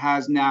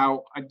 has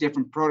now a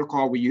different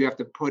protocol where you have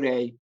to put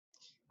a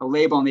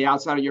label on the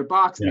outside of your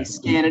box and they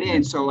scan it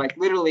in. So like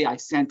literally I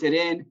sent it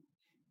in,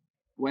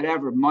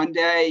 whatever,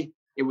 Monday,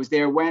 it was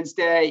there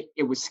Wednesday,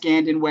 it was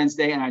scanned in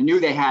Wednesday, and I knew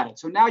they had it.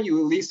 So now you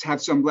at least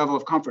have some level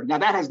of comfort. Now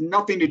that has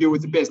nothing to do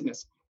with the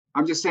business.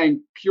 I'm just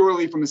saying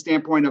purely from the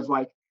standpoint of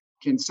like,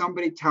 can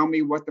somebody tell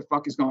me what the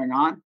fuck is going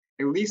on?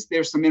 At least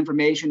there's some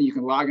information. You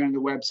can log on to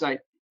the website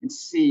and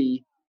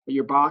see that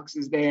your box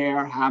is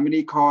there, how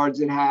many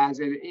cards it has,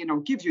 and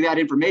it gives you that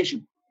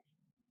information.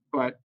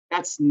 But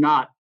that's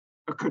not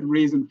a good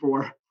reason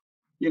for,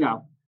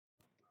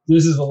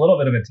 This is a little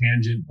bit of a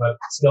tangent, but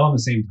still on the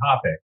same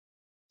topic.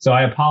 So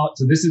I apologize.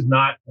 So this is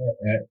not,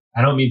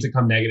 I don't mean to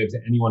come negative to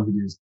anyone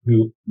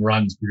who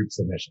runs group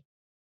submission.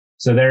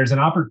 So there's an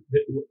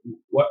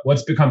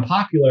what's become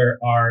popular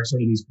are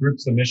sort of these group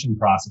submission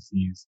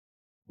processes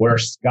where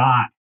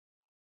Scott,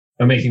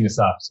 I'm making this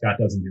up. Scott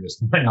doesn't do this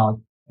to my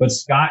knowledge, but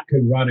Scott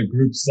could run a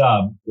group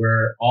sub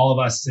where all of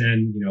us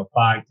send,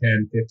 5,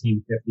 10,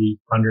 15, 50,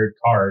 100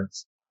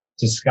 cards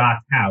to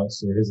Scott's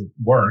house or his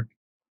work.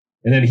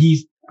 And then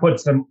he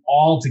puts them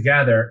all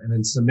together and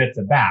then submits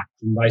a batch.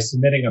 And by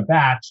submitting a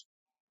batch,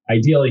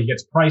 ideally he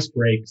gets price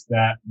breaks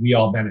that we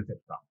all benefit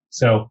from.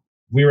 So if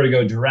we were to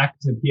go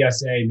direct to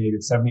PSA, maybe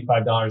it's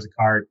 $75 a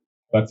card,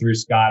 but through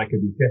Scott, it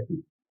could be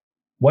 $50.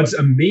 What's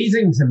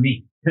amazing to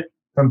me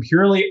from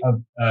purely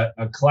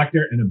a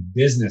collector and a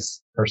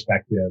business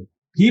perspective,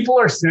 people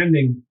are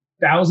sending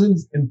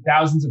thousands and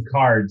thousands of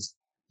cards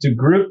to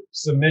group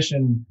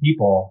submission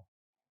people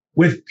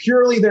with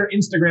purely their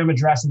Instagram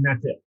address, and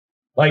that's it.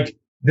 Like,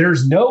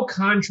 there's no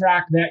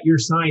contract that you're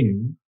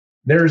signing.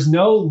 There's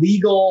no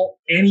legal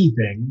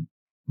anything.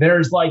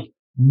 There's like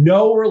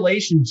no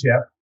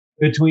relationship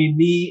between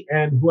me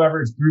and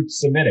whoever's group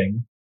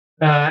submitting.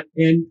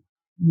 And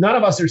none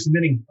of us are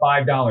submitting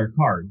 $5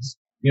 cards.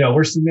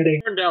 We're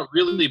submitting. It turned out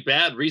really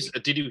bad.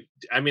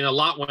 A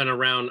lot went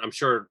around. I'm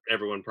sure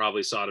everyone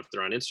probably saw it if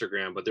they're on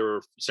Instagram, but there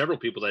were several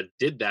people that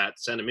did that,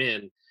 sent them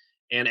in.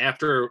 And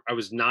after I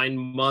was 9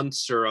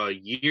 months or a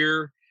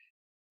year,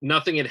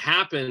 nothing had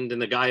happened.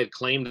 And the guy had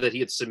claimed that he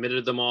had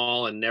submitted them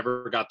all and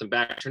never got them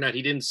back. Turned out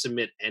he didn't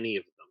submit any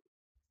of them.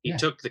 He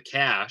took the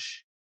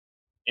cash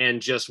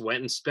and just went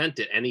and spent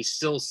it. And he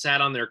still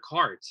sat on their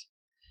cards.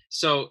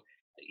 So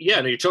yeah,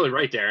 no, you're totally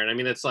right there. And I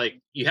mean, it's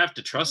like, you have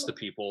to trust the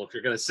people if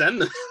you're going to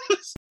send them.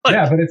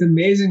 Yeah, but it's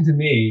amazing to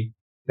me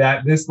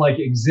that this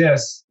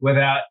exists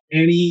without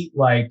any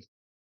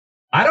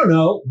I don't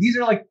know. These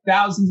are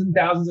thousands and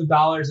thousands of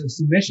dollars of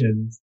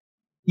submissions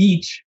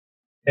each.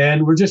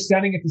 And we're just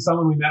sending it to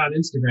someone we met on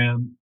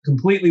Instagram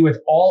completely with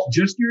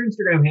just your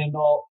Instagram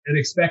handle and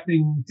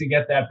expecting to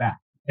get that back.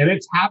 And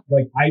it's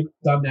happened. I've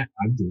done that.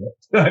 I do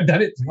it. I've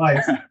done it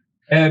twice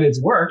and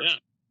it's worked. Yeah.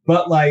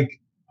 But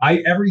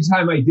every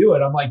time I do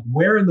it, I'm like,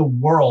 where in the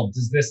world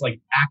does this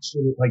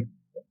actually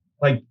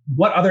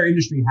what other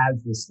industry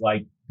has this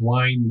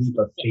blind leap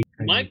of faith?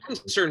 My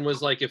concern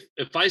was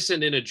if I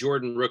send in a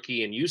Jordan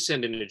rookie and you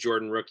send in a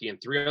Jordan rookie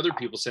and 3 other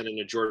people send in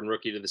a Jordan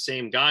rookie to the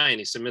same guy and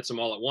he submits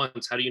them all at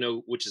once, how do you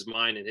know which is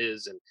mine and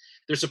his? And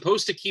they're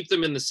supposed to keep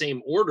them in the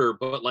same order,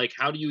 but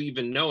how do you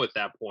even know at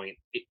that point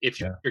if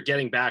you're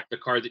getting back the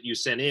card that you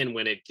sent in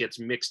when it gets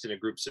mixed in a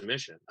group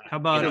submission? How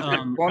about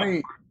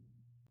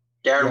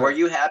Darren, were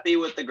you happy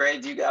with the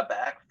grades you got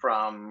back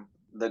from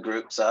the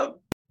group sub?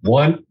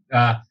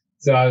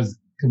 So I was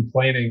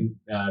complaining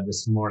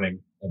this morning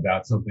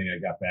about something I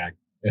got back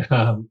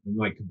in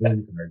my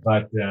Kaboom card,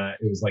 but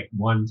it was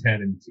 1 10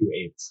 and 2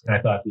 8s. And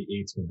I thought the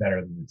 8s were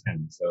better than the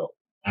 10, so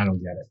I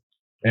don't get it.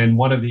 And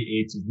one of the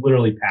 8s was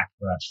literally pack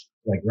fresh,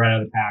 right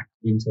out of the pack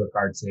into a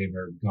card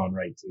saver, going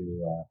right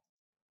to.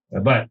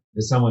 But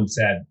as someone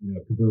said,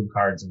 Kaboom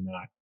cards are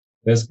not.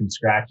 Those can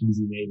scratch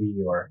easy, maybe,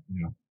 or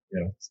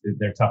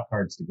they're tough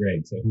cards to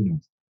grade. So who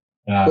knows?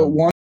 But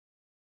one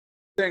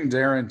thing,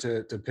 Darren,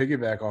 to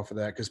piggyback off of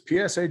that, because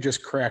PSA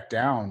just cracked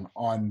down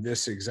on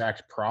this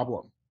exact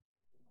problem.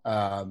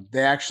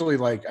 They actually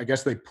I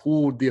guess they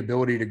pooled the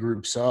ability to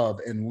group sub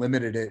and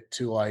limited it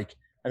to I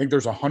think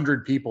there's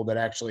 100 people that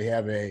actually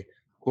have a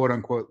quote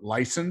unquote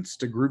license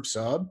to group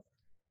sub.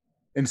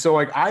 And so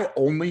I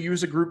only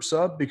use a group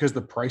sub because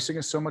the pricing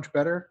is so much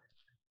better.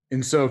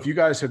 And so if you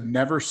guys have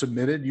never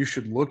submitted, you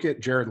should look at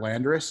Jared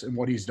Landris and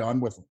what he's done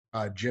with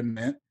Jim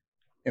Mint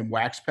and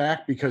Wax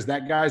Pack, because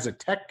that guy's a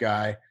tech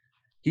guy.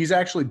 He's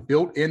actually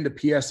built into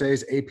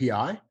PSA's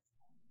API.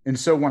 And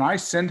so when I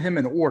send him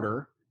an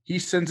order, he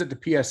sends it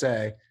to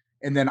PSA,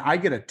 and then I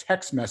get a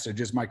text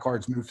message as my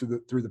cards move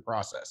through the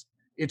process.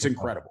 It's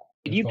incredible.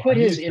 Did you put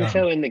his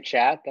info in the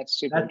chat? That's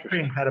super interesting.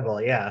 Pretty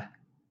incredible, yeah.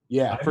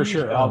 Yeah, for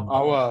sure.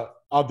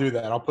 I'll do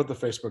that. I'll put the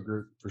Facebook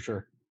group for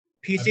sure.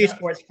 PC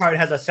Sports Card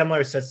has a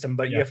similar system,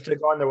 but you have to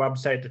go on their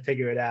website to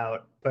figure it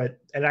out.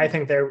 And I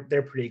think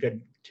they're pretty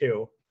good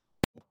too.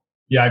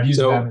 Yeah, I've used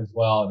them as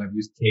well, and I've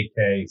used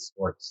KK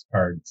Sports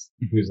Cards,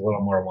 who's a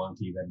little more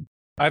wonky than.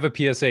 I have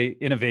a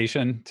PSA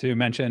innovation to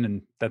mention,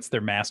 and that's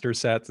their master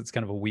sets. It's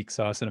kind of a weak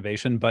sauce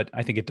innovation, but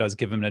I think it does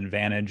give them an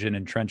advantage and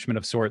entrenchment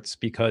of sorts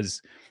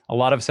because a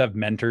lot of us have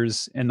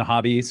mentors in the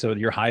hobby. So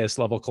your highest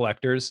level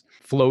collectors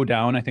flow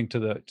down, I think, to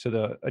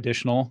the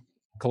additional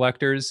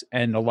collectors.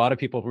 And a lot of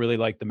people really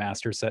like the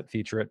master set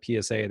feature at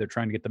PSA. They're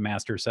trying to get the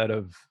master set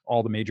of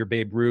all the major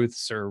Babe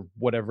Ruths or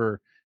whatever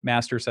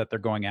master set they're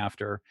going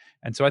after.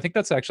 And so I think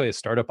that's actually a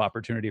startup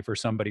opportunity for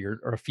somebody or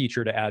a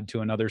feature to add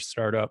to another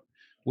startup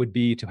would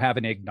be to have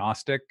an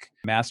agnostic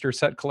master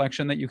set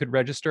collection that you could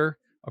register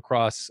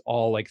across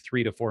all like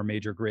 3 to 4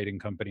 major grading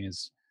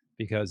companies,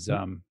 because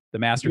the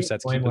master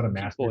sets keep what a keep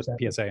master set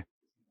is? PSA.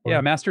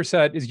 Yeah, master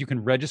set is you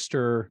can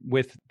register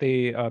with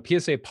the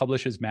PSA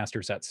publishes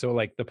master sets. So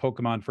like the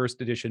Pokemon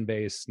first edition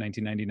base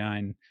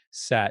 1999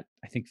 set,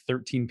 I think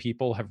 13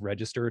 people have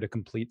registered a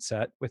complete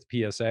set with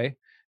PSA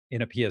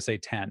in a PSA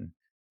 10.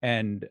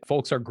 And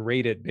folks are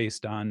graded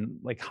based on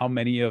like how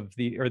many of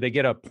they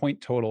get a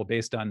point total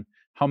based on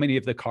how many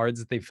of the cards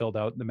that they filled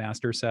out in the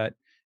master set,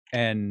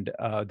 and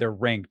they're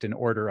ranked in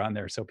order on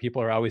there. So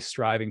people are always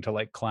striving to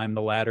like climb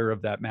the ladder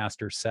of that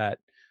master set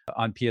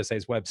on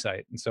PSA's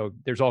website. And so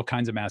there's all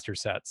kinds of master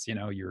sets. You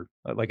know, you're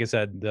like I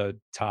said, the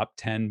top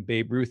 10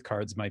 Babe Ruth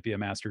cards might be a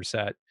master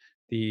set,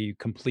 the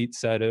complete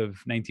set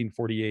of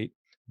 1948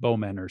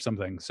 Bowman or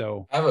something.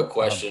 So I have a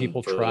question.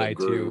 People for try the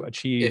group. to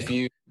achieve if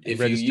you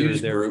register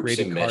use their group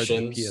graded cards with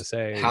submissions,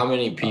 PSA how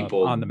many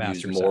people on the use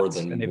master more sets,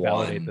 than and they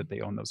validate one that they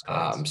own those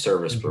cards.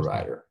 service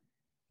provider?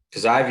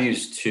 Because I've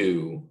used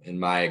 2 in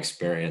my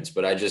experience,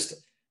 but I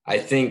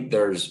think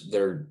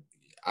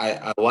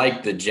I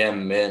like the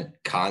gem mint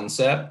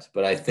concept,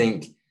 but I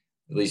think,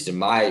 at least in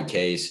my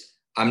case,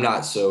 I'm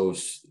not so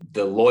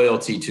the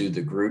loyalty to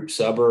the group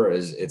subber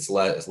it's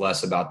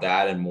less about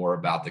that and more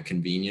about the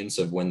convenience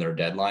of when their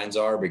deadlines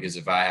are. Because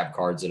if I have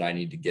cards that I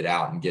need to get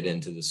out and get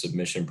into the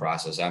submission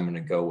process, I'm going to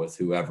go with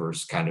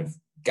whoever's kind of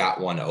got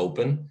one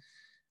open.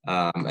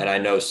 And I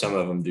know some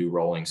of them do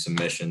rolling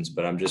submissions,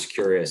 but I'm just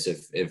curious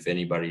if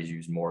anybody's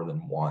used more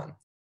than one.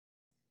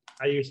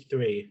 I use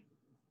 3.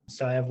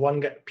 So I have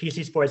one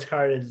PC Sports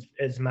Card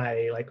is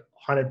my like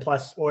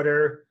 100+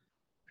 order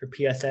for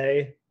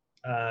PSA.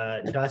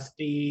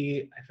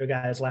 Dusty, I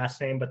forgot his last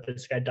name, but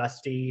this guy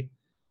Dusty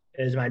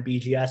is my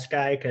BGS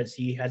guy because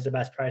he has the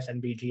best price on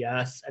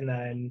BGS. And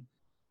then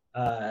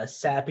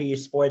Sappy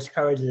Sports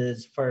Cards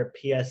is for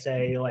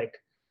PSA, like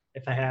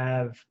if I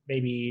have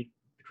maybe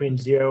between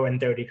 0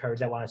 and 30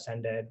 cards I want to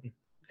send in,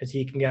 because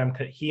he can get them.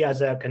 He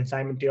has a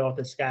consignment deal with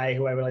this guy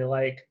who I really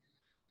like,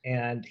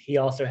 and he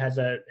also has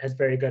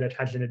very good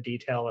attention to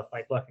detail with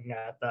like looking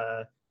at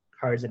the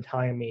cards and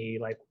telling me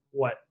like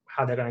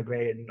how they're going to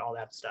grade and all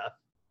that stuff.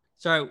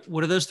 Sorry,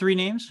 what are those 3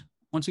 names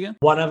once again?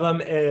 One of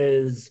them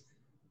is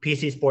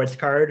PC Sports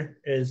Card,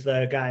 is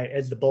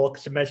the bulk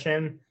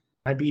submission.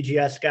 My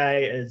BGS guy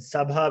is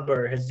Subhub,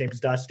 or his name's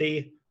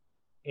Dusty.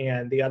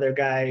 And the other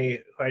guy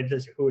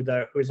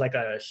who's like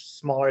a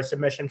smaller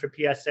submission for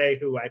PSA,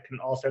 who I can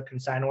also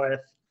consign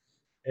with,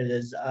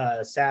 is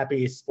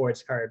Sappy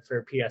Sports Card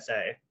for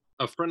PSA.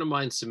 A friend of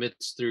mine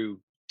submits through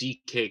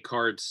DK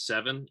Cards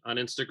 7 on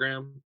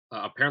Instagram.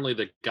 Apparently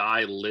the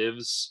guy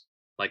lives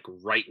like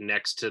right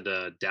next to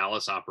the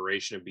Dallas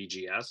operation of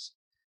BGS.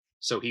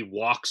 So he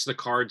walks the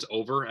cards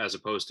over as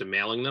opposed to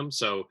mailing them.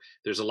 So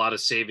there's a lot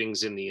of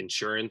savings in the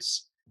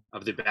insurance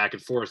of the back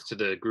and forth to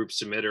the group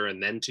submitter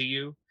and then to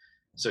you.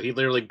 So he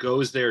literally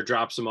goes there,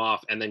 drops them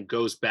off, and then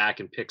goes back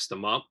and picks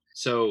them up.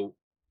 So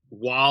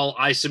while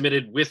I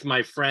submitted with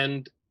my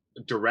friend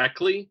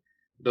directly,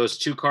 those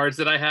 2 cards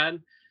that I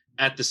had,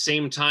 at the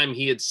same time,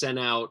 he had sent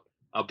out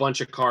a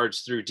bunch of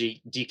cards through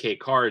DK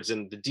Cards,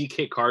 and the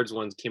DK Cards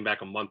ones came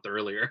back a month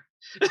earlier.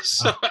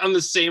 So on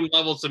the same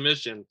level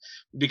submission,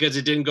 because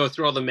it didn't go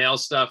through all the mail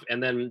stuff.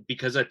 And then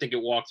because I think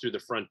it walked through the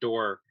front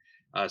door,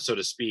 so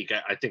to speak,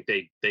 I think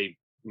they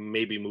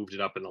maybe moved it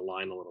up in the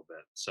line a little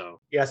bit. So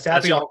yeah,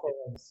 Sappy also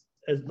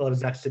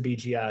lives next to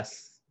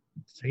BGS,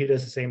 so he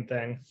does the same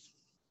thing.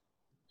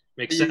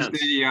 Makes sense.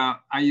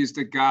 I used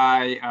a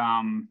guy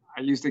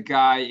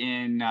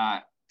in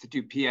to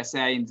do PSA,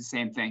 and the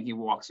same thing. He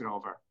walks it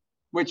over,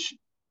 which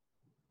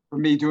for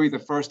me doing it the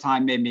first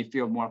time made me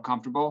feel more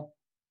comfortable.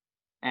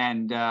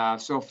 And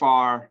so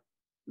far,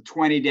 the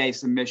 20-day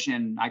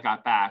submission I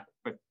got back,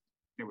 but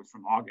it was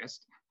from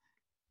August,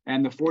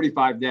 and the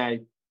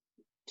 45-day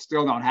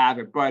still don't have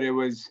it. But it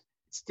was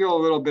still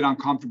a little bit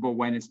uncomfortable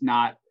when it's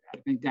not. I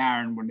think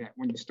Darren,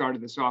 when you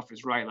started this off,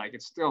 is right. Like,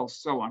 it's still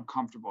so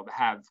uncomfortable to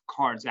have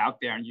cards out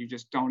there and you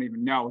just don't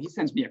even know. He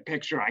sends me a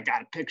picture. I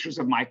got pictures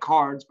of my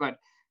cards,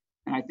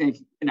 and I think,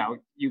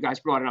 you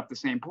guys brought it up the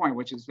same point,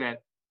 which is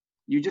that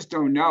you just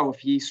don't know if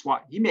he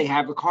may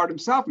have the card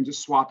himself and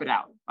just swap it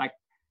out. Like,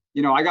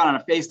 I got on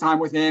a FaceTime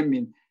with him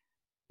and,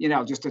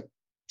 just to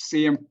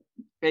see him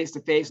face to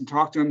face and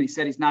talk to him. He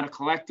said he's not a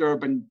collector,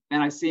 but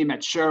then I see him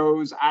at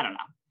shows. I don't know.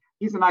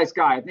 He's a nice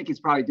guy. I think he's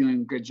probably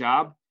doing a good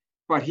job,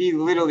 but he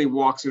literally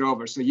walks it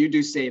over. So you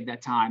do save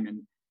that time,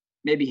 and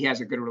maybe he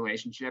has a good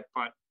relationship,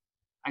 but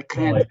I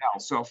can't tell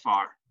so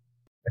far.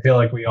 I feel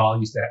like we all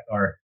used to,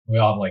 or we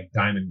all have like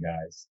diamond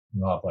guys.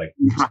 We all have like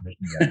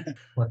guys.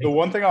 The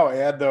one thing I'll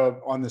add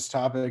though on this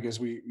topic is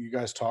you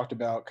guys talked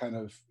about kind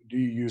of, do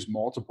you use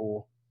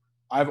multiple?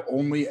 I've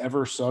only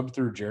ever subbed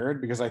through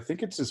Jared because I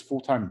think it's his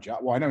full-time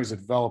job. Well, I know he's a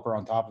developer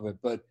on top of it,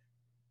 but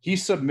he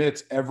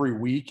submits every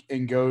week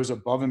and goes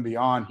above and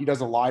beyond. He does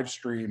a live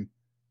stream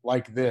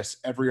like this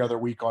every other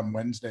week on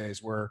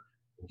Wednesdays where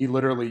he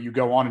literally, you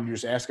go on and you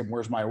just ask him,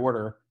 where's my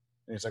order?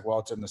 And he's like, well,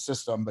 it's in the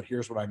system, but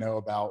here's what I know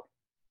about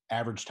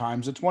average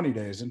times at 20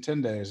 days and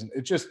 10 days. And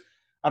it just,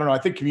 I don't know. I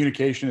think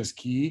communication is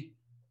key.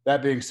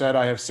 That being said,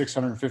 I have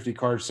 650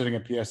 cards sitting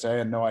at PSA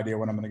and no idea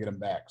when I'm going to get them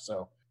back.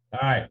 So, all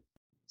right.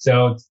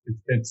 So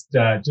it's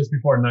just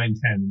before 9:10.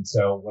 And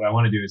so what I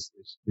want to do is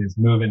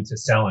move into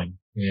selling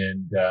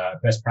and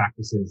best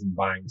practices in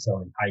buying and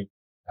selling high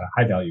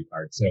value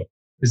cards. So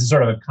this is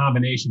sort of a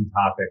combination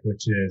topic,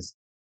 which is,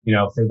 you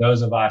know, for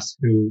those of us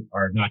who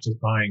are not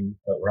just buying,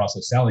 but we're also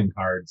selling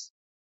cards,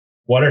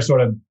 what are sort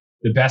of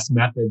the best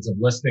methods of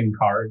listing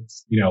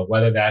cards? You know,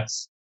 whether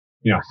that's,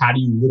 you know, how do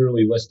you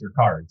literally list your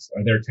cards?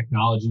 Are there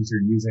technologies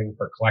you're using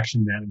for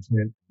collection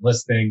management,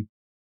 listing,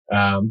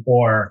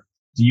 or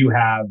do you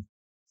have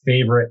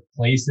favorite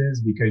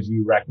places because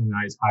you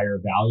recognize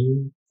higher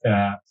value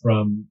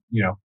from,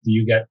 you know, do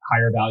you get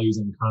higher values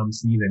in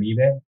ComC than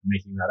eBay? I'm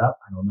making that up.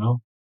 I don't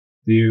know.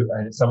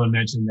 Someone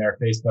mentioned their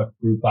Facebook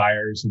group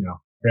buyers, you know,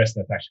 Chris,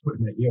 that's actually what I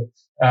meant you.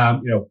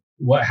 You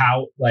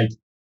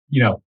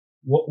know,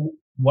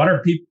 what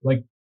are people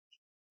like?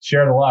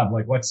 Share the love.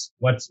 Like, what's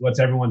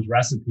everyone's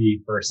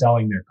recipe for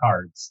selling their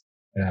cards?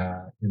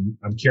 And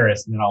I'm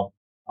curious, and then I'll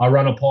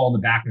run a poll in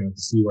the background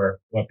to see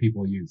what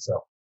people use. So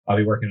I'll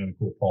be working on a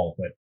cool poll,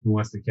 but who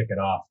wants to kick it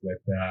off with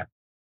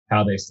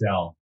how they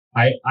sell?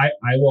 I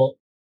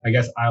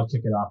guess I'll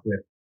kick it off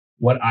with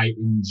what I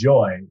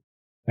enjoy.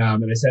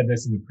 And I said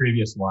this in the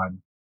previous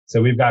one.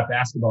 So we've got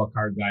Basketball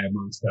Card Guy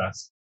amongst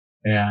us,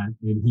 and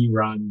he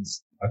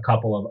runs a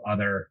couple of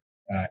other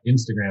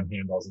Instagram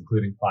handles,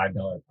 including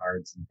 $5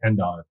 cards and $10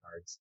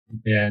 cards.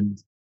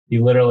 And he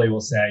literally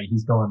will say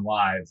he's going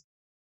live,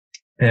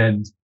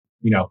 and,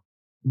 you know,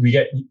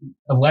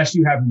 unless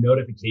you have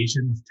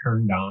notifications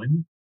turned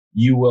on,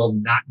 you will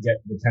not get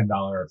the $10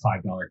 or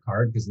 $5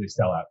 card because they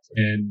sell out.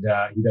 And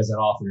he does that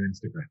all through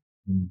Instagram.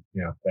 And,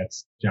 you know,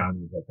 that's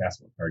John, the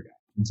Basketball Card Guy.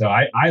 And so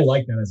I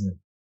like that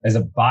as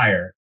a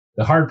buyer.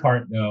 The hard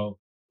part though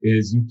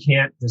is you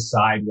can't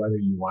decide whether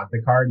you want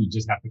the card. You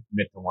just have to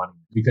commit to wanting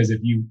it. Because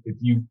if you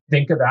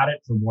think about it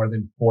for more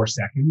than 4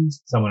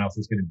 seconds, someone else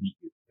is going to beat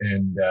you.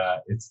 And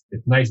it's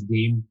nice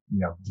game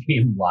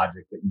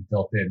logic that you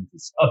built in to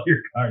sell your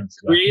cards.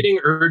 Creating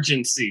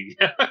urgency.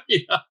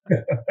 Yeah.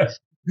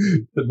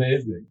 It's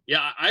amazing.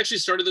 Yeah, I actually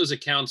started those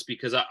accounts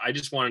because I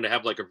just wanted to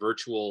have like a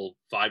virtual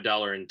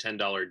 $5 and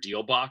 $10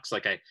 deal box.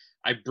 Like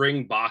I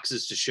bring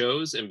boxes to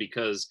shows, and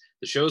because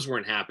the shows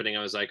weren't happening,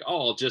 I was like,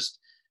 oh, I'll just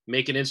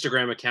make an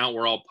Instagram account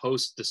where I'll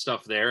post the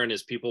stuff there, and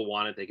as people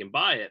want it, they can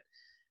buy it.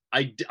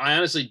 I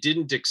honestly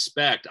didn't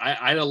expect. I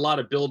had a lot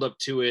of build up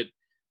to it.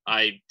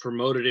 I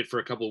promoted it for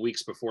a couple of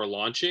weeks before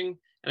launching,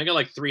 and I got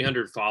like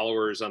 300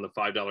 followers on the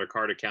 $5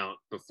 card account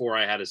before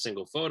I had a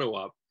single photo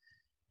up.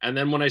 And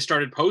then when I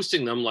started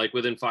posting them, like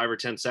within 5 or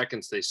 10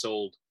 seconds, they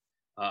sold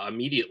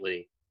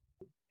immediately.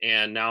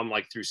 And now I'm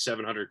like through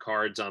 700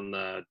 cards on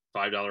the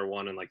 $5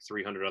 one and like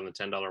 300 on the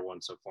 $10 one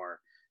so far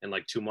in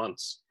like 2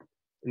 months.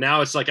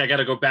 Now it's like I got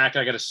to go back.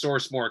 I got to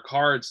source more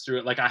cards through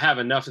it. Like I have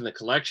enough in the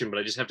collection, but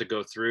I just have to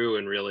go through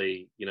and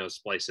really, you know,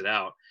 splice it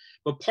out.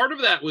 But part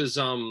of that was,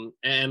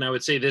 and I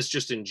would say this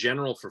just in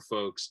general for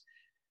folks,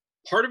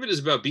 part of it is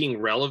about being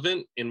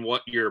relevant in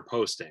what you're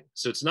posting.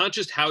 So it's not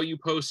just how you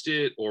post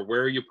it or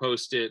where you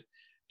post it.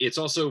 It's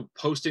also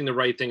posting the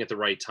right thing at the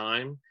right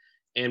time.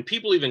 And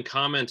people even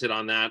commented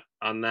on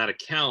that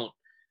account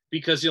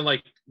because, you know,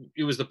 like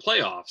it was the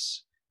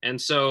playoffs. And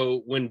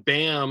so when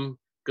Bam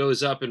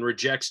goes up and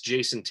rejects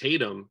Jason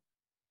Tatum,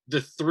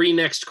 the 3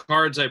 next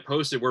cards I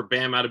posted were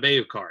Bam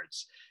Adebayo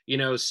cards, you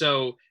know,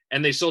 so,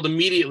 and they sold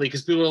immediately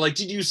because people were like,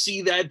 did you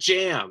see that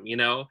jam? You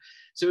know?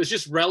 So it was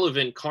just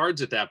relevant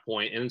cards at that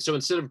point. And so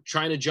instead of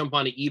trying to jump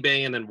onto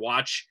eBay and then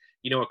watch,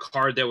 you know, a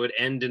card that would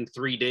end in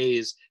 3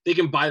 days, they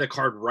can buy the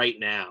card right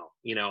now,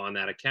 you know, on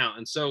that account.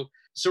 And so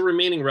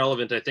remaining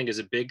relevant, I think, is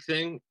a big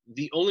thing.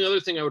 The only other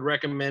thing I would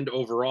recommend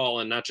overall,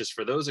 and not just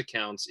for those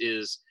accounts,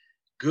 is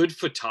good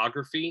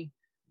photography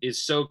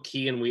is so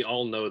key. And we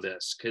all know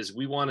this because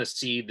we want to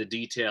see the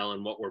detail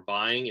in what we're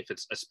buying,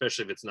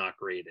 especially if it's not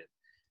graded.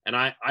 And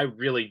I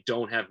really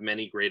don't have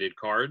many graded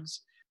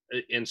cards.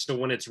 And so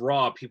when it's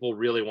raw, people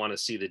really want to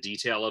see the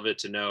detail of it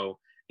to know,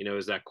 you know,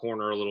 is that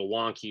corner a little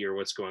wonky or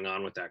what's going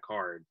on with that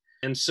card?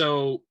 And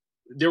so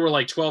there were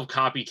like 12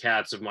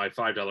 copycats of my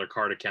 $5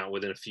 card account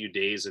within a few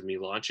days of me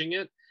launching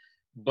it,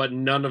 but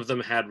none of them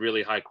had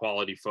really high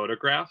quality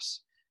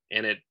photographs.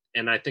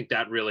 And I think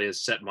that really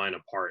has set mine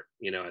apart,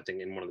 you know, I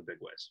think in one of the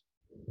big ways.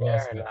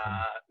 Darren,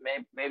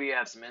 maybe you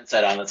have some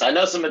insight on this. I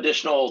know some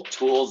additional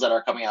tools that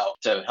are coming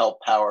out to help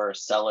power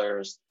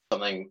sellers.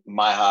 Something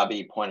My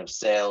Hobby Point of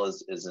Sale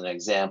is an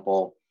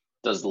example.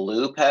 Does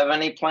Loop have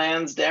any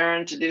plans,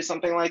 Darren, to do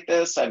something like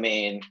this? I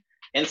mean,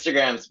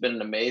 Instagram's been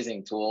an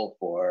amazing tool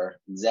for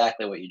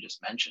exactly what you just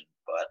mentioned,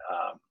 but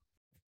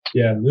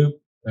yeah,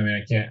 Loop.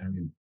 I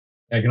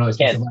can only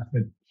speak for that,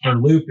 but for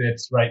Loop,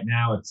 it's right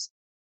now. It's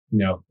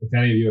if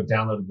any of you have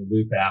downloaded the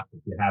Loop app, if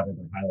you haven't,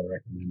 I highly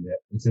recommend it.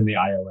 It's in the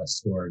iOS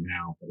store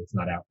now, but it's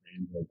not out for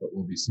Android, but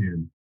will be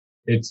soon.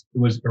 It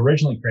was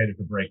originally created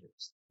for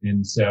breakers,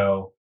 and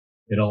so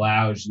it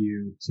allows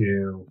you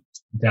to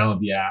download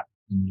the app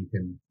and you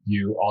can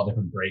view all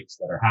different breaks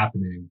that are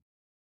happening,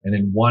 and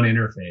in one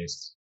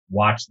interface,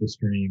 watch the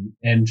stream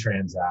and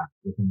transact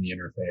within the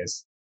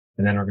interface.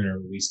 And then we're going to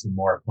release some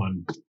more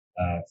fun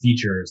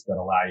features that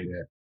allow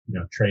you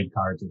to trade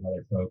cards with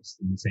other folks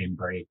in the same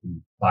break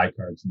and buy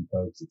cards from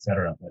folks,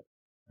 etc. But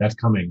that's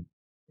coming.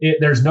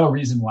 There's no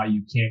reason why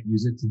you can't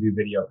use it to do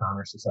video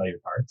commerce to sell your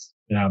cards.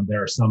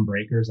 There are some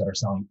breakers that are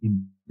selling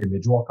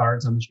individual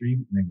cards on the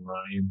stream. I think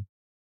Ryan,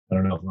 I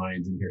don't know if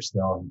Ryan's in here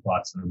still, he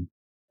bought some.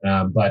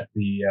 But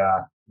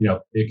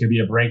it could be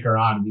a breaker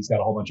on and he's got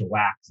a whole bunch of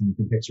wax and you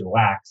can fix your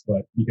wax,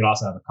 but you could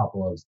also have a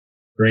couple of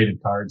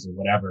graded cards or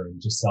whatever and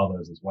just sell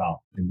those as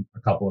well. And a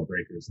couple of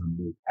breakers on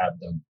Loop have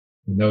them.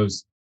 And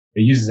those,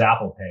 it uses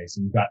Apple Pay.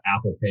 So you've got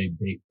Apple Pay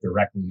baked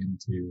directly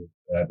into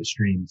the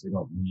stream. So you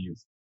don't leave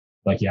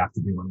like you have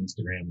to do on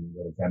Instagram and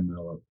go to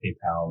Venmo or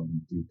PayPal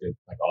and do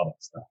like all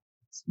that stuff.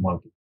 It's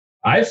monkey.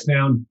 I've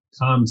found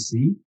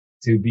ComC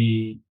to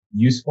be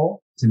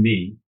useful to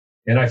me.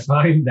 And I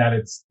find that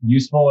it's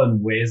useful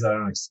in ways I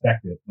don't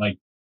expect it. Like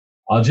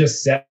I'll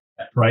just set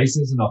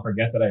prices and I'll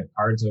forget that I have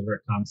cards over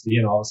at ComC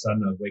and all of a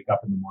sudden I'll wake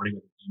up in the morning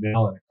with an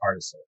email and a card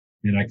is sold.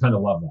 And I kind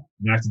of love that.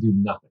 And I have to do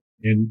nothing.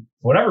 And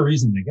for whatever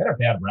reason, they get a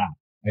bad rap.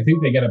 I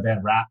think they get a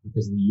bad rap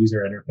because of the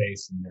user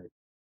interface and their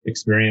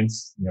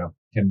experience,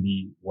 can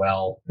be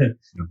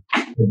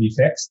can be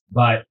fixed.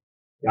 But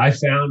I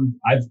found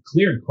I've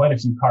cleared quite a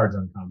few cards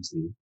on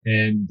ComC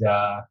and,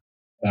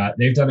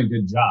 they've done a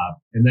good job.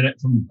 And then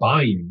from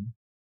buying,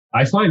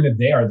 I find that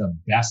they are the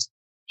best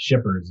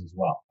shippers as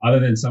well. Other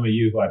than some of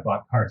you who I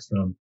bought cards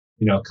from,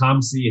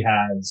 ComC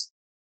has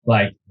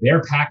like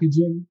their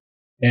packaging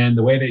and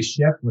the way they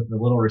ship with the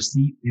little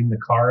receipt in the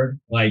card,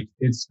 like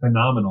it's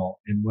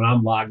phenomenal. And when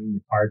I'm logging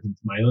the cards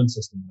into my own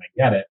system, when I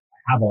get it,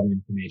 I have all the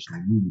information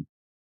I need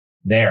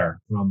there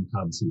from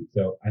ComC.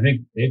 So I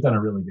think they've done a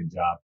really good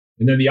job.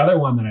 And then the other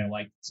one that I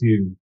like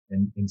too,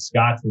 and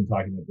Scott's been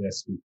talking about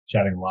this, we're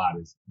chatting a lot,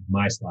 is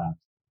MySlabs.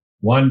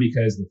 One,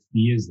 because the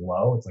fee is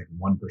low. It's like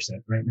 1%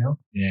 right now.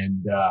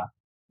 And,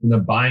 in the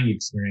buying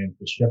experience,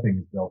 the shipping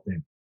is built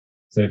in.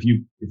 So if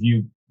you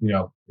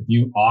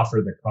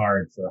offer the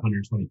card for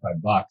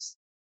 $125,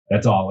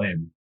 that's all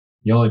in.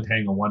 You're only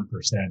paying a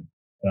 1%,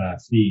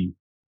 fee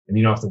and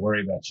you don't have to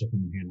worry about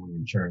shipping and handling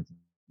insurance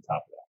on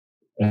top of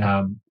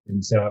that.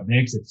 And so it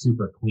makes it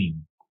super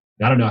clean.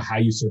 I don't know how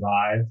you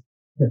survive.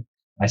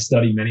 I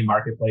study many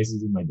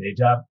marketplaces in my day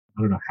job.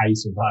 I don't know how you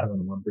survive on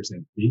a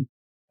 1% fee.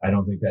 I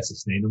don't think that's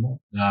sustainable.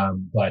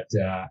 But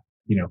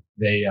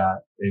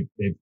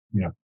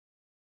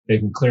they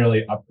can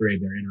clearly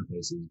upgrade their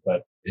interfaces,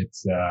 but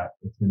it's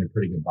been a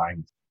pretty good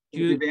buying.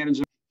 The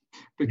advantage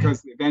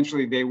because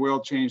eventually they will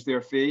change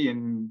their fee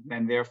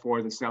and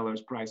therefore the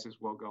seller's prices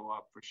will go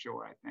up for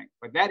sure, I think.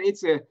 But I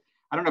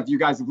don't know if you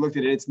guys have looked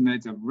at it.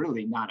 It's a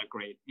really not a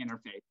great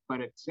interface,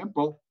 but it's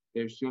simple.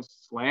 There's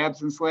just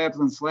slabs and slabs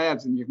and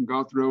slabs, and you can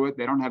go through it.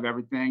 They don't have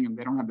everything, and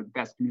they don't have the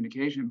best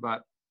communication,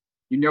 but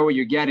you know what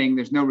you're getting.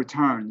 There's no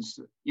returns,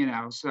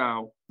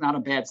 so not a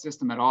bad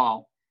system at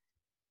all.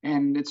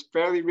 And it's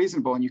fairly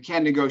reasonable, and you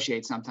can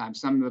negotiate sometimes.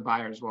 Some of the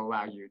buyers will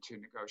allow you to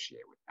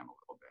negotiate with them a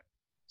little bit.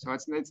 So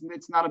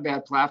it's not a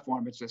bad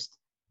platform. It's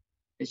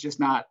just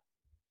not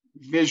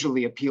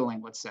visually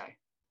appealing, let's say.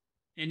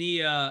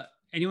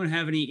 Anyone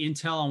have any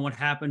intel on what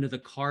happened to the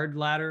Card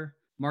Ladder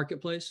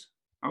marketplace?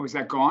 Oh, is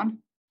that gone?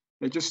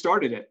 They just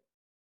started it.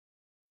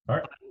 All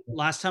right.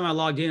 Last time I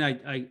logged in,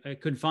 I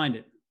couldn't find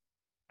it.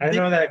 I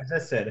didn't know that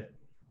existed.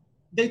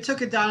 They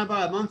took it down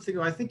about a month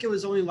ago. I think it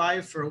was only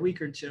live for a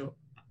week or two.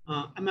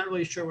 I'm not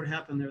really sure what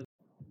happened there.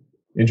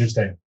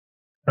 Interesting.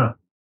 Huh.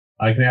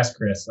 I can ask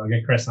Chris. I'll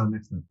get Chris on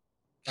next time.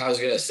 I was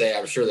going to say,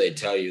 I'm sure they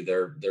tell you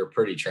they're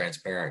pretty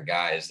transparent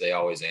guys. They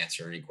always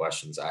answer any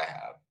questions I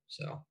have.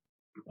 So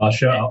I'll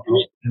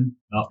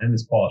end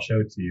this call. I'll show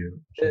it to you.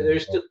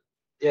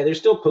 They're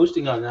still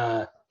posting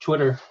on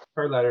Twitter.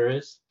 Card Ladder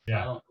is.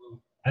 Yeah.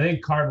 I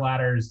think Card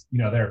Ladders,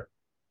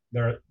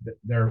 their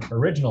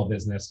original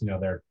business,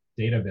 their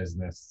data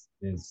business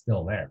is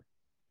still there.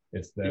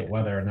 It's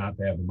whether or not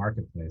they have the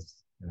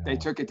marketplace. They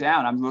took it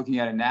down. I'm looking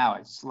at it now.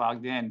 It's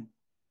logged in.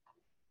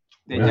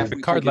 They definitely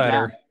the Card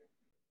Ladder.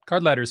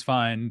 Card Ladder's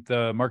fine.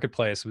 The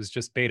marketplace was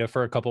just beta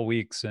for a couple of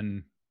weeks,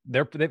 and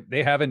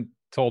they haven't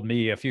told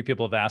me. A few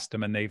people have asked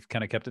them, and they've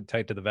kind of kept it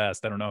tight to the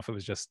vest. I don't know if it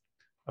was just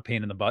a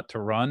pain in the butt to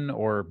run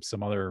or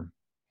some other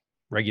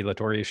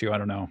regulatory issue. I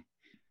don't know.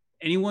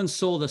 Anyone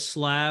sold a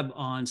slab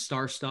on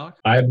Star Stock?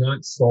 I have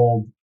not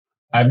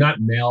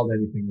mailed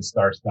anything to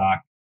Star Stock,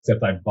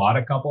 except I bought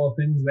a couple of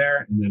things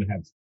there and then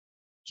have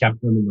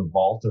kept them in the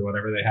vault or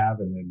whatever they have,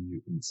 and then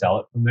you can sell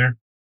it from there.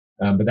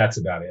 But that's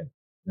about it.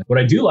 What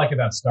I do like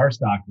about Star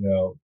Stock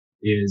though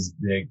is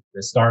the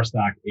Star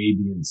Stock A,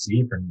 B, and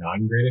C for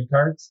non-graded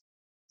cards.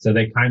 So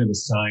they kind of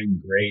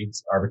assign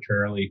grades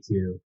arbitrarily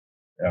to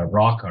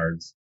raw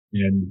cards.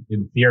 And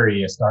in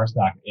theory, a Star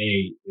Stock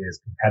A is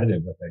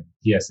competitive with a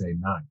PSA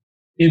 9.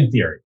 In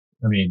theory.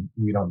 I mean,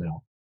 we don't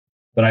know.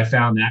 But I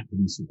found that to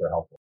be super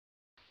helpful.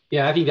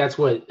 Yeah, I think that's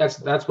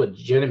what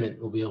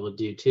Geniment will be able to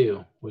do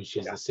too, which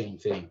is the same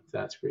thing.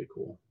 That's pretty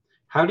cool.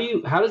 How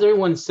does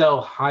everyone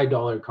sell high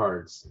dollar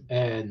cards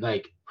and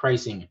like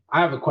pricing?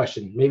 I have a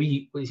question.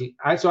 Maybe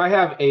I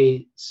have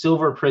a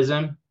silver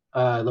Prism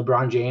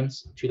LeBron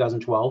James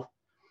 2012,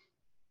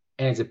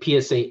 and it's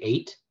a PSA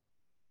 8,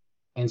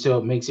 and so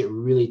it makes it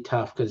really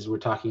tough because we're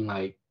talking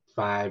like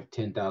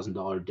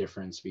 $5,000-$10,000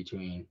 difference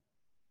between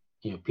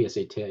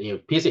PSA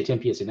 10, PSA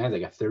 10, PSA 9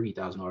 is like a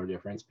 $30,000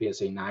 difference.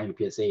 PSA 9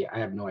 to PSA 8, I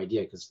have no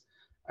idea because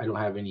I don't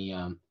have any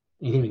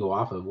anything to go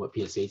off of what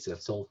PSA 8s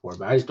have sold for.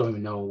 But I just don't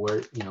even know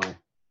where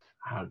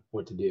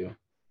what to do.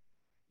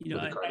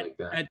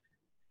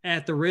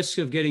 At the risk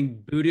of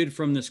getting booted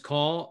from this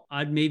call,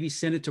 I'd maybe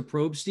send it to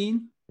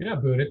Probstein. Yeah,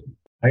 boot it.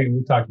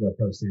 We talked about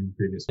Probstein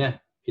previously. Yeah,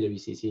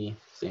 PWCC,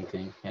 same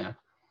thing. Yeah.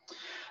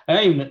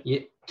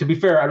 To be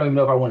fair, I don't even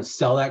know if I want to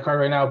sell that card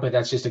right now, but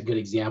that's just a good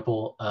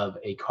example of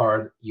a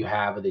card you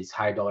have of these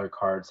high dollar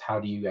cards. How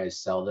do you guys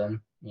sell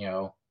them?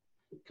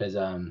 Because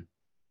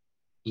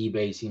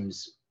eBay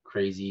seems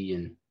crazy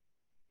and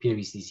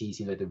PWCC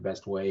seems like the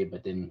best way,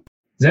 but then.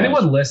 Does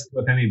anyone list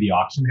with any of the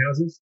auction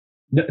houses?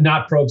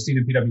 Not Probstein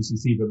and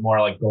PWCC, but more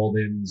like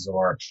Goldin's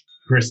or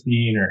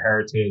Christine or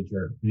Heritage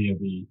or any of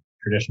the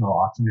traditional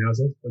auction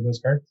houses for those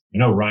cards? I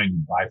know Ryan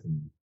would buy from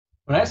them.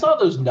 When I saw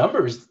those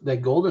numbers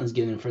that Goldin's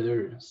getting for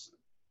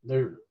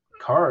their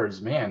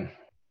cards, man,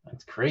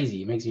 that's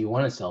crazy. It makes me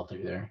want to sell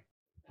through there.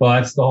 Well,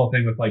 that's the whole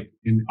thing with like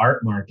in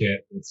art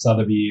market with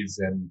Sotheby's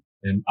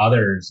and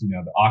others,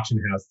 the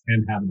auction house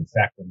can have an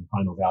effect on the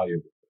final value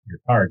of your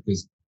card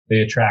because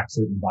they attract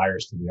certain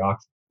buyers to the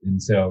auction.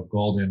 And so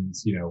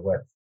Goldin's,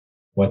 with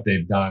what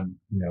they've done,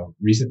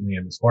 recently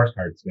in the sports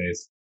card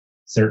space,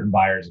 certain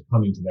buyers are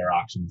coming to their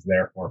auctions,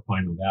 therefore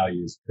final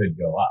values could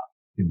go up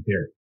in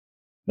theory.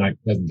 Not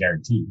doesn't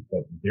guarantee,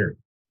 but in theory.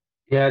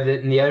 Yeah,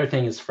 and the other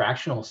thing is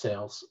fractional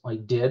sales.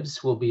 Like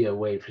Dibs will be a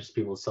way for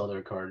people to sell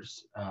their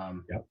cards.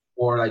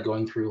 Or like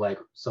going through like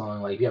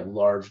selling, like you have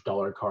large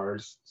dollar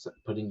cards,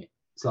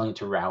 selling it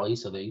to Rally,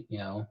 so they,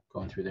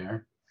 going through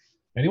there.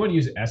 Anyone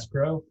use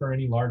escrow for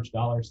any large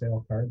dollar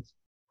sale cards?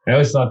 I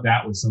always thought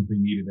that was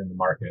something needed in the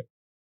market.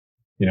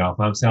 If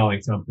I'm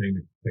selling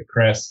something to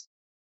Chris,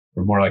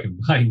 or more like I'm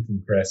buying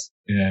from Chris,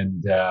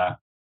 and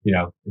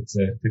it's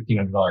a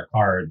 $1,500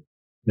 card.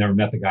 Never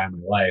met the guy in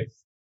my life.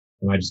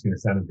 Am I just going to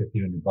send him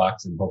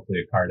 $1,500 and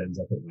hopefully a card ends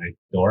up at my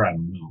door? I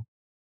don't know.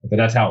 But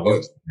that's how it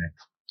works.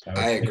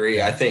 I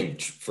agree. I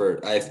think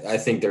I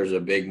think there's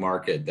a big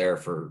market there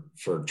for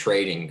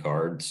trading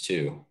cards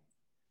too.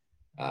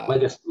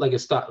 Like a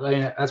stock. I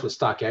mean, that's what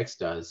StockX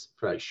does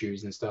for like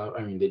shoes and stuff.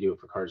 I mean, they do it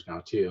for cards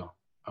now too.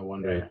 I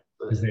wonder.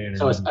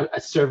 So it's a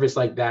service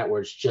like that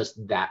where it's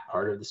just that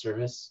part of the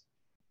service.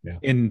 Yeah.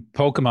 In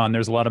Pokemon,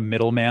 there's a lot of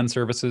middleman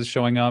services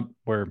showing up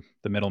where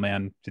the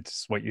middleman,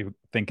 it's what you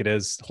think it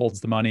is, holds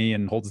the money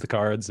and holds the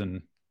cards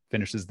and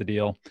finishes the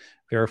deal,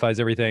 verifies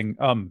everything.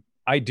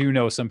 I do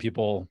know some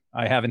people,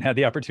 I haven't had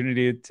the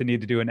opportunity to need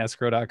to do an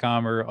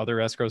escrow.com or other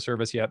escrow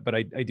service yet, but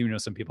I do know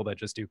some people that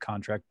just do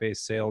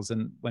contract-based sales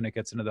and when it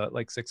gets into that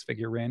like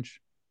 6-figure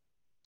range.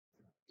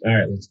 All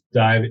right, let's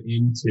dive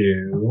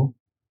into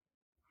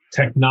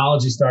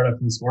technology startup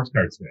in the sports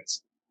card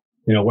space.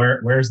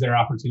 Where's their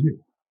opportunity?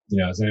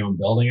 Is anyone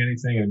building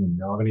anything? Anyone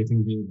know of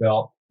anything being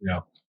built?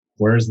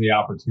 Where's the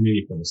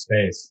opportunity for the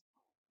space?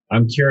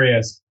 I'm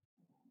curious.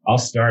 I'll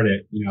start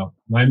it.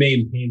 My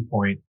main pain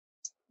point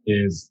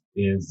is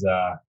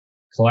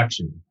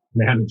collection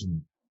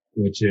management,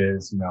 which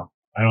is,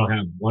 I don't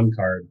have one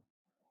card.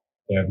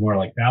 I have more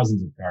like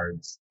thousands of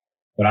cards,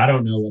 but I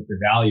don't know what the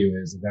value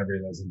is of every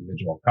of those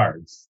individual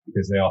cards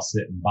because they all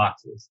sit in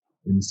boxes.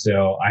 And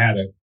so I had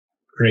to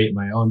create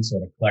my own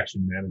sort of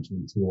collection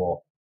management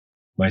tool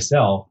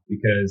myself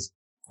because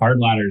Card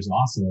Ladder is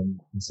awesome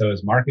and so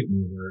is Market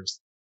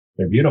Movers.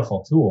 They're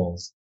beautiful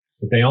tools,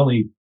 but they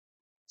only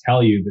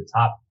tell you the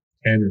top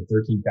 10 or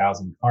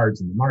 13,000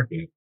 cards in the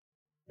market.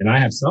 And I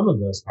have some of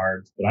those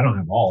cards, but I don't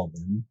have all of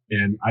them.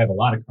 And I have a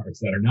lot of cards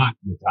that are not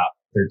in the top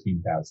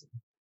 13,000,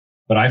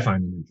 but I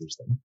find them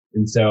interesting.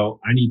 And so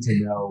I need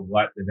to know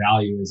what the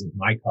value is of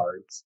my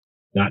cards,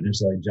 not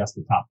necessarily just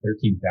the top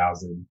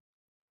 13,000.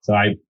 So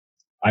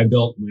I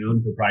built my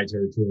own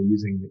proprietary tool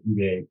using the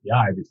eBay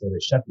API before they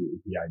shut the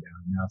API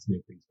down now to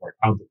make things more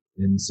complicated.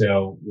 And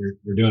so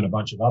we're doing a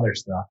bunch of other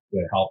stuff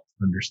to help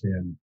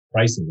understand the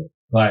price of it.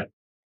 But,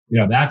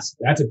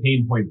 that's a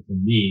pain point for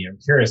me. I'm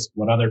curious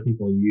what other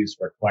people use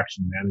for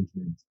collection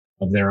management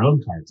of their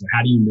own cards. So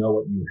how do you know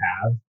what you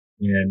have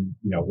and,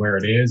 where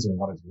it is or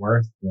what it's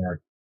worth or,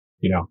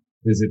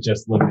 is it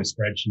just live in a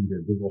spreadsheet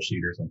or Google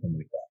Sheet or something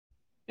like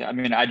that? Yeah. I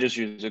mean, I just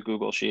use a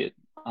Google Sheet.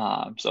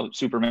 So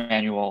super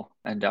manual,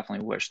 and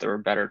definitely wish there were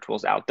better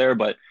tools out there,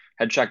 but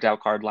had checked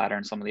out Card Ladder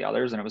and some of the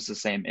others, and it was the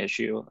same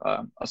issue,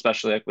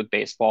 especially like with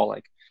baseball.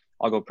 Like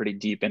I'll go pretty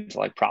deep into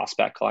like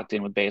prospect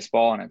collecting with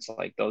baseball, and it's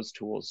like those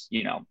tools,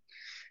 you know,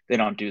 they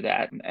don't do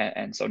that.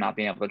 And so not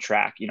being able to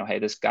track, you know, hey,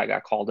 this guy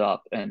got called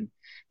up, and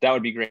that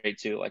would be great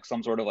too. Like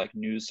some sort of like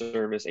news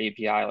service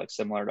API, like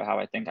similar to how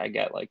I think I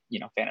get like,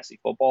 you know, fantasy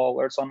football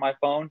alerts on my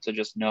phone to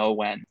just know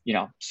when, you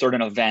know,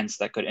 certain events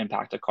that could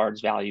impact a card's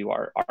value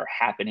are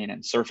happening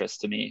and surface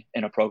to me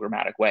in a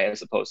programmatic way,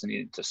 as opposed to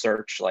needing to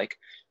search like,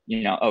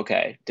 you know,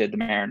 okay, did the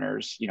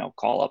Mariners, you know,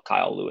 call up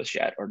Kyle Lewis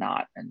yet or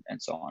not? And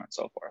so on and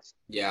so forth.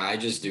 Yeah, I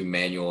just do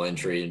manual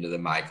entry into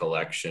my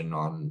collection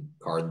on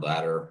Card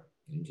Ladder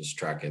and just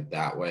track it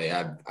that way.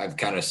 I've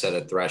kind of set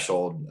a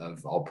threshold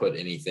of I'll put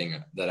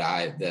anything that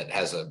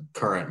has a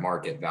current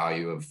market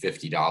value of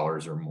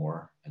 $50 or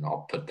more, and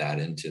I'll put that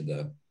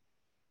into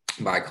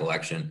my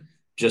collection.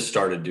 Just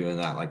started doing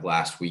that like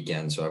last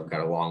weekend, so I've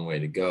got a long way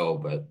to go,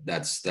 but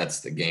that's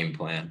the game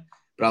plan.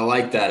 But I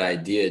like that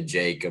idea,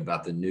 Jake,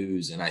 about the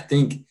news, and I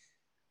think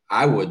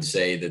I would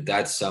say that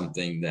that's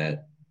something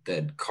that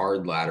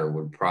Card Ladder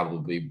would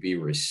probably be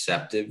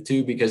receptive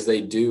to, because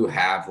they do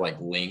have like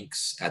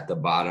links at the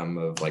bottom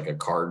of like a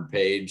card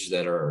page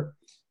that are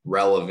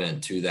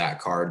relevant to that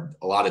card.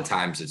 A lot of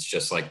times it's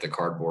just like the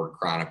Cardboard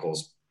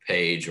Chronicles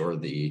page or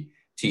the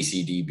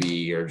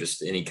TCDB or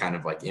just any kind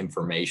of like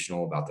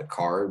informational about the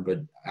card, but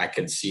I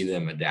could see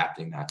them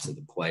adapting that to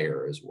the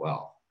player as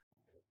well.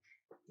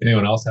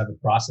 Anyone else have a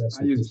process?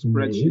 I use a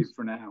spreadsheet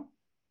for now,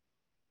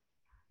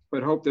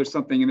 but hope there's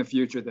something in the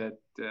future that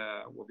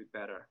will be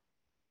better.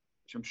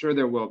 I'm sure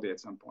there will be at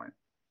some point.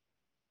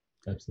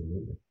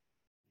 Absolutely.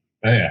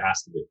 I think it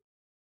has to be.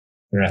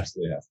 There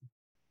absolutely has to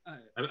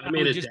be. I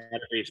made a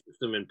database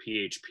system in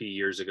PHP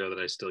years ago that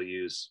I still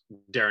use.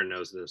 Darren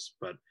knows this,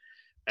 but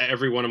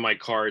every one of my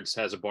cards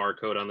has a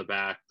barcode on the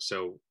back.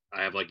 So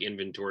I have like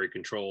inventory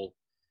control,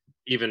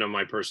 even on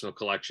my personal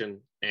collection.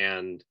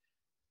 And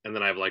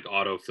then I have like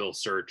autofill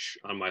search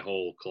on my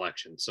whole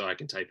collection. So I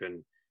can type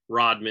in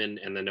Rodman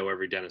and then know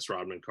every Dennis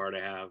Rodman card I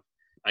have.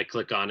 I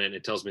click on it and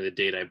it tells me the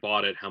date I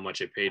bought it, how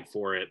much I paid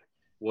for it,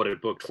 what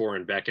it booked for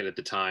in Beckett at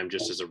the time,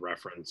 just as a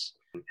reference.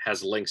 It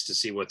has links to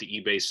see what the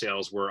eBay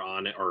sales were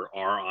on it or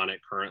are on it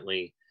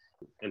currently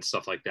and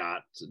stuff like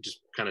that. So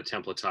just kind of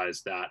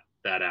templatize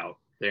that out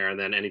there. And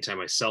then anytime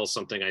I sell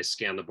something, I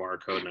scan the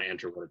barcode and I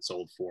enter what it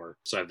sold for.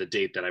 So I have the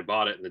date that I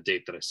bought it and the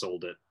date that I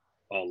sold it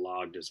all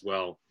logged as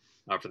well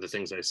for the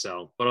things I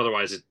sell. But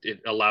otherwise, it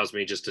allows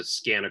me just to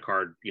scan a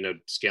card, you know,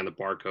 scan the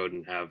barcode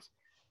and have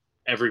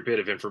every bit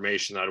of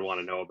information I'd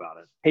want to know about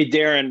it. Hey,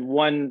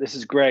 Darren, this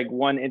is Greg.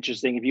 One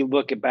interesting, if you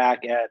look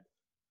back at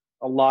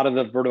a lot of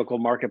the vertical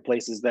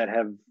marketplaces that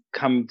have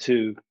come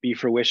to be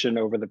fruition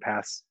over the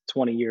past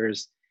 20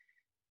 years,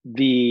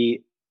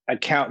 the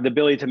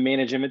ability to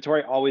manage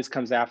inventory always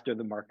comes after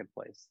the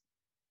marketplace.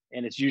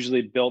 And it's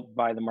usually built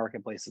by the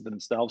marketplaces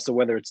themselves. So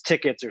whether it's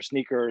tickets or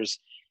sneakers,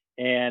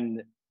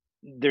 and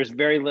there's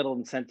very little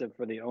incentive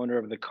for the owner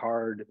of the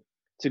card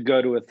to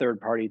go to a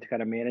third party to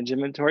kind of manage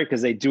inventory,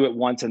 because they do it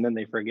once and then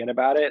they forget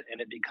about it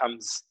and it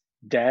becomes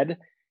dead.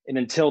 And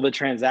until the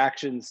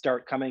transactions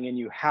start coming in,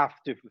 you have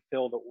to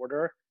fulfill the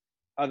order.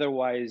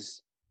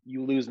 Otherwise,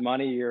 you lose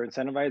money, you're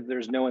incentivized.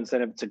 There's no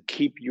incentive to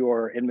keep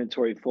your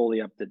inventory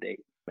fully up to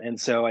date.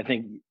 And so I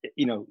think,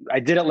 you know,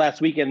 I did it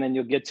last weekend, then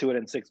you'll get to it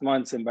in 6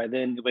 months. And by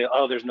then you'll be,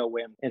 oh, there's no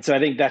win. And so I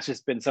think that's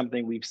just been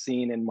something we've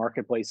seen in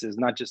marketplaces,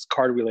 not just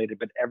card related,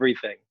 but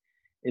everything.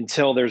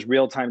 Until there's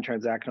real-time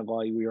transactional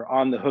volume, we are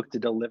on the hook to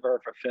deliver or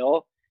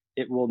fulfill.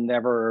 It will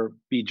never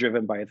be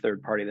driven by a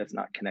third party that's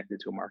not connected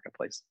to a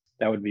marketplace.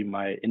 That would be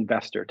my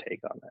investor take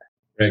on that.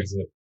 Greg's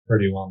a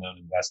pretty well-known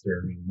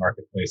investor in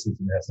marketplaces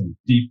and has some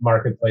deep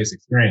marketplace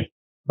experience.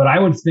 But I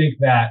would think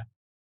that,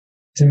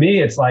 to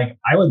me, it's like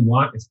I would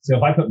want, so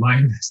if I put my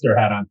investor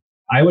hat on,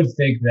 I would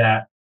think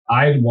that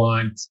I'd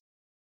want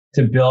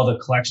to build a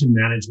collection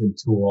management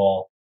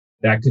tool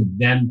that could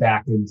then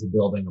back into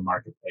building a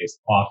marketplace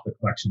off the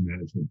collection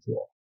management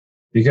tool,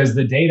 because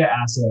the data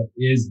asset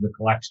is the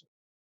collection.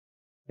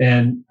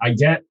 And I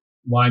get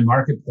why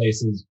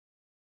marketplaces,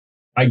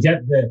 I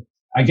get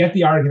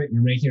the argument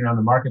you're making around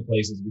the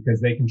marketplaces, because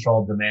they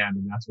control demand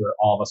and that's where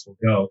all of us will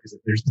go. Because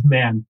if there's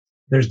demand,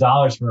 there's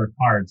dollars for our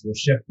cards, we'll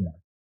shift there.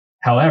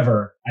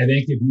 However, I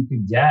think if you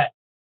could get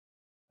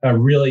a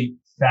really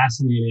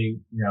fascinating,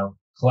 you know,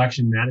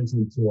 collection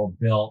management tool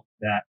built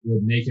that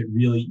would make it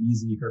really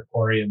easy for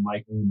Corey and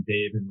Michael and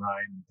Dave and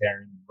Ryan and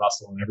Darren and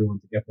Russell and everyone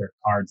to get their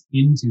cards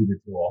into the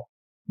tool,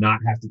 not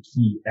have to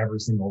key every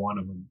single one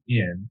of them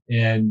in.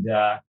 And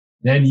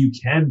then you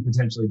can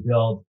potentially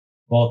build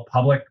both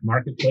public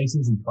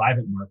marketplaces and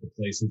private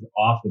marketplaces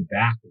off the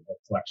back of the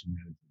collection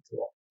management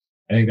tool.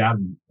 I think that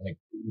would be like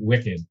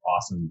wicked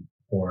awesome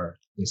for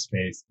this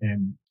space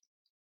and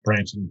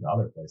branch into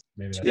other places.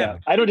 Maybe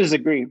that's I don't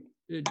disagree.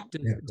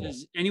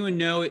 Does anyone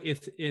know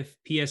if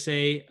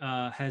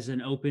PSA has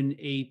an open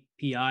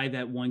API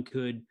that one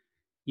could,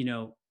 you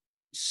know,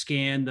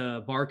 scan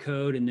the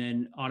barcode and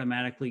then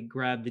automatically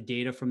grab the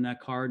data from that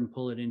card and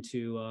pull it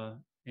into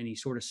any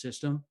sort of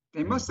system?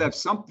 They must have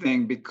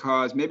something,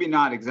 because maybe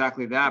not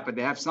exactly that, but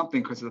they have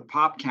something because of the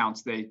pop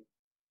counts. They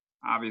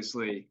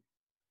obviously,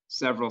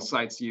 several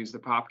sites use the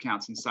pop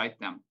counts and cite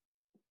them.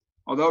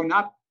 Although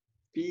not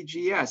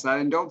BGS,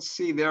 I don't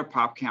see their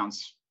pop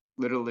counts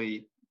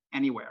literally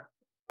anywhere.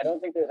 I don't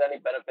think there's any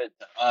benefit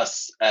to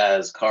us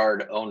as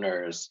card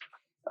owners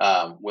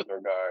with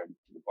regard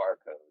to the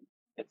barcode.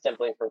 It's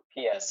simply for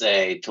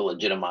PSA to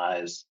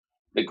legitimize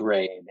the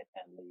grade and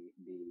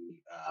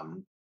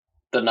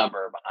the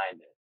number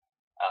behind it.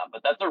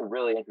 But that's a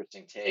really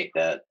interesting take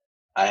that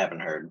I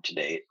haven't heard to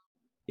date.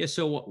 Yeah.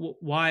 So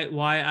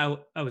why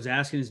I was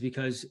asking is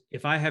because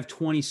if I have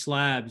 20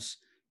 slabs,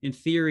 in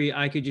theory,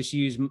 I could just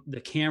use the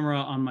camera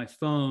on my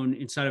phone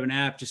inside of an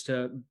app just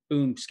to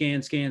boom,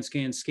 scan.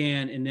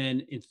 And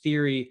then in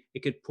theory,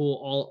 it could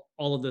pull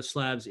all of the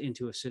slabs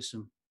into a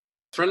system.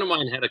 A friend of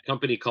mine had a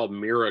company called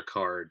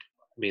MiraCard.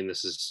 I mean,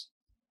 this is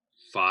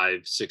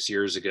 5-6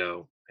 years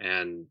ago.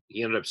 And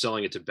he ended up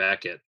selling it to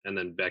Beckett. And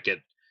then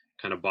Beckett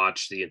kind of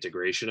botched the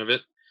integration of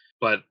it.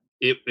 But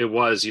it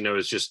was,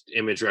 it's just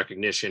image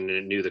recognition, and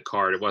it knew the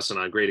card. It wasn't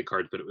on graded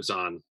cards, but it was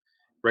on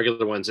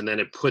regular ones. And then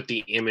it put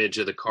the image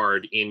of the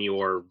card in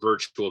your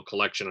virtual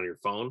collection on your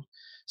phone.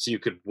 So you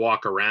could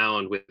walk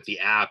around with the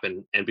app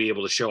and be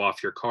able to show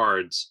off your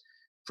cards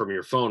from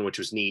your phone, which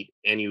was neat.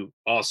 And you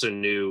also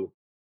knew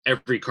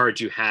every card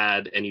you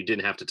had, and you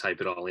didn't have to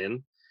type it all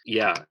in.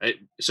 Yeah.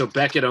 So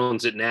Beckett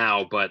owns it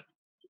now, but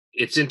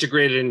it's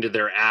integrated into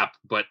their app,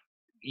 but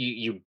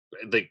it's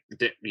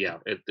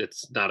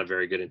not a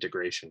very good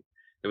integration.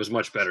 It was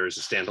much better as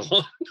a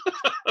standalone.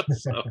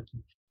 So.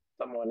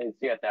 Someone needs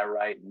to get that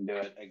right and do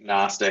it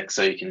agnostic,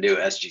 so you can do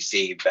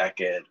SGC,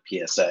 Beckett,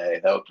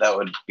 PSA. That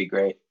would be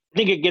great. I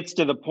think it gets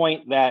to the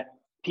point that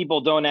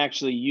people don't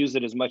actually use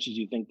it as much as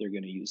you think they're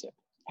going to use it.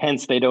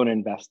 Hence, they don't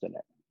invest in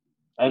it.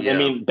 I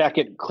mean,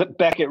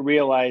 Beckett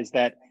realized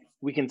that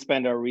we can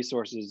spend our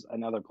resources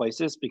in other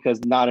places because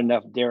not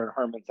enough Darren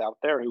Hermans out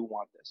there who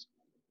want this.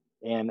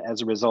 And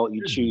as a result,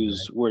 you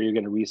choose where you're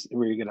going to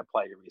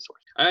apply your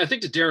resources. I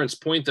think to Darren's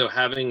point, though,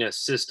 having a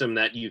system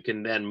that you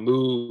can then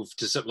move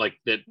to something like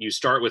that, you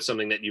start with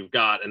something that you've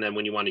got, and then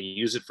when you want to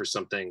use it for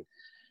something,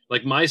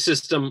 like my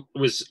system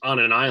was on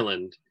an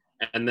island,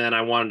 and then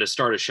I wanted to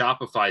start a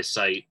Shopify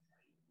site.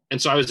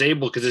 And so I was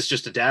able, because it's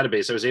just a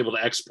database, I was able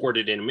to export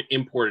it and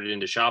import it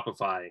into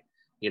Shopify,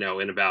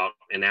 in about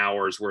an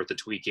hour's worth of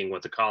tweaking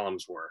what the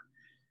columns were,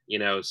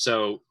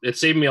 so it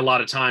saved me a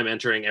lot of time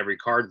entering every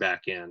card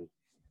back in.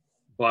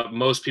 But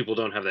most people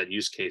don't have that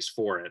use case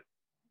for it.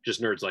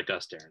 Just nerds like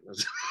us, Darren.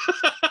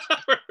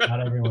 Not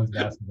everyone's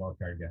basketball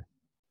card guy.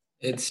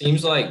 It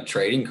seems like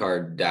trading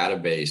card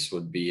database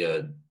would be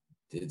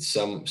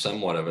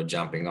somewhat of a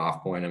jumping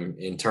off point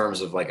in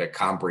terms of like a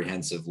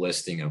comprehensive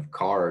listing of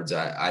cards.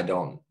 I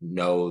don't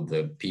know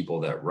the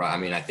people that run. I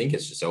mean, I think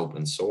it's just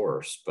open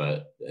source,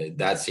 but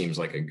that seems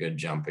like a good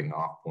jumping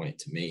off point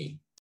to me.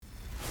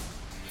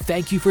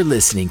 Thank you for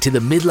listening to the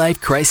Midlife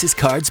Crisis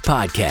Cards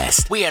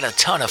podcast. We had a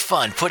ton of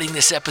fun putting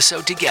this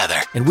episode together,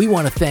 and we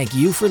want to thank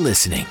you for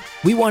listening.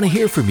 We want to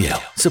hear from you,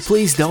 so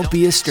please don't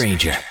be a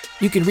stranger.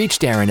 You can reach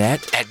Darren at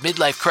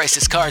Midlife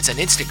Crisis Cards on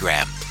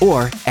Instagram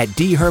or at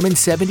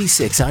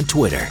dherman76 on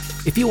Twitter.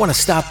 If you want to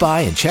stop by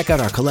and check out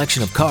our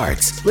collection of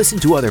cards, listen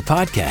to other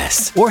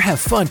podcasts, or have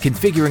fun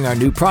configuring our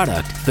new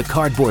product, the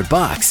Cardboard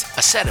Box,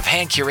 a set of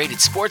hand-curated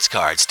sports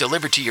cards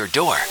delivered to your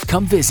door,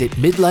 come visit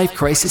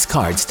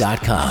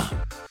midlifecrisiscards.com.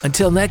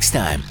 Until next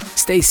time,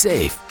 stay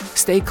safe,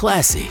 stay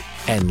classy,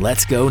 and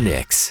let's go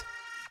Knicks.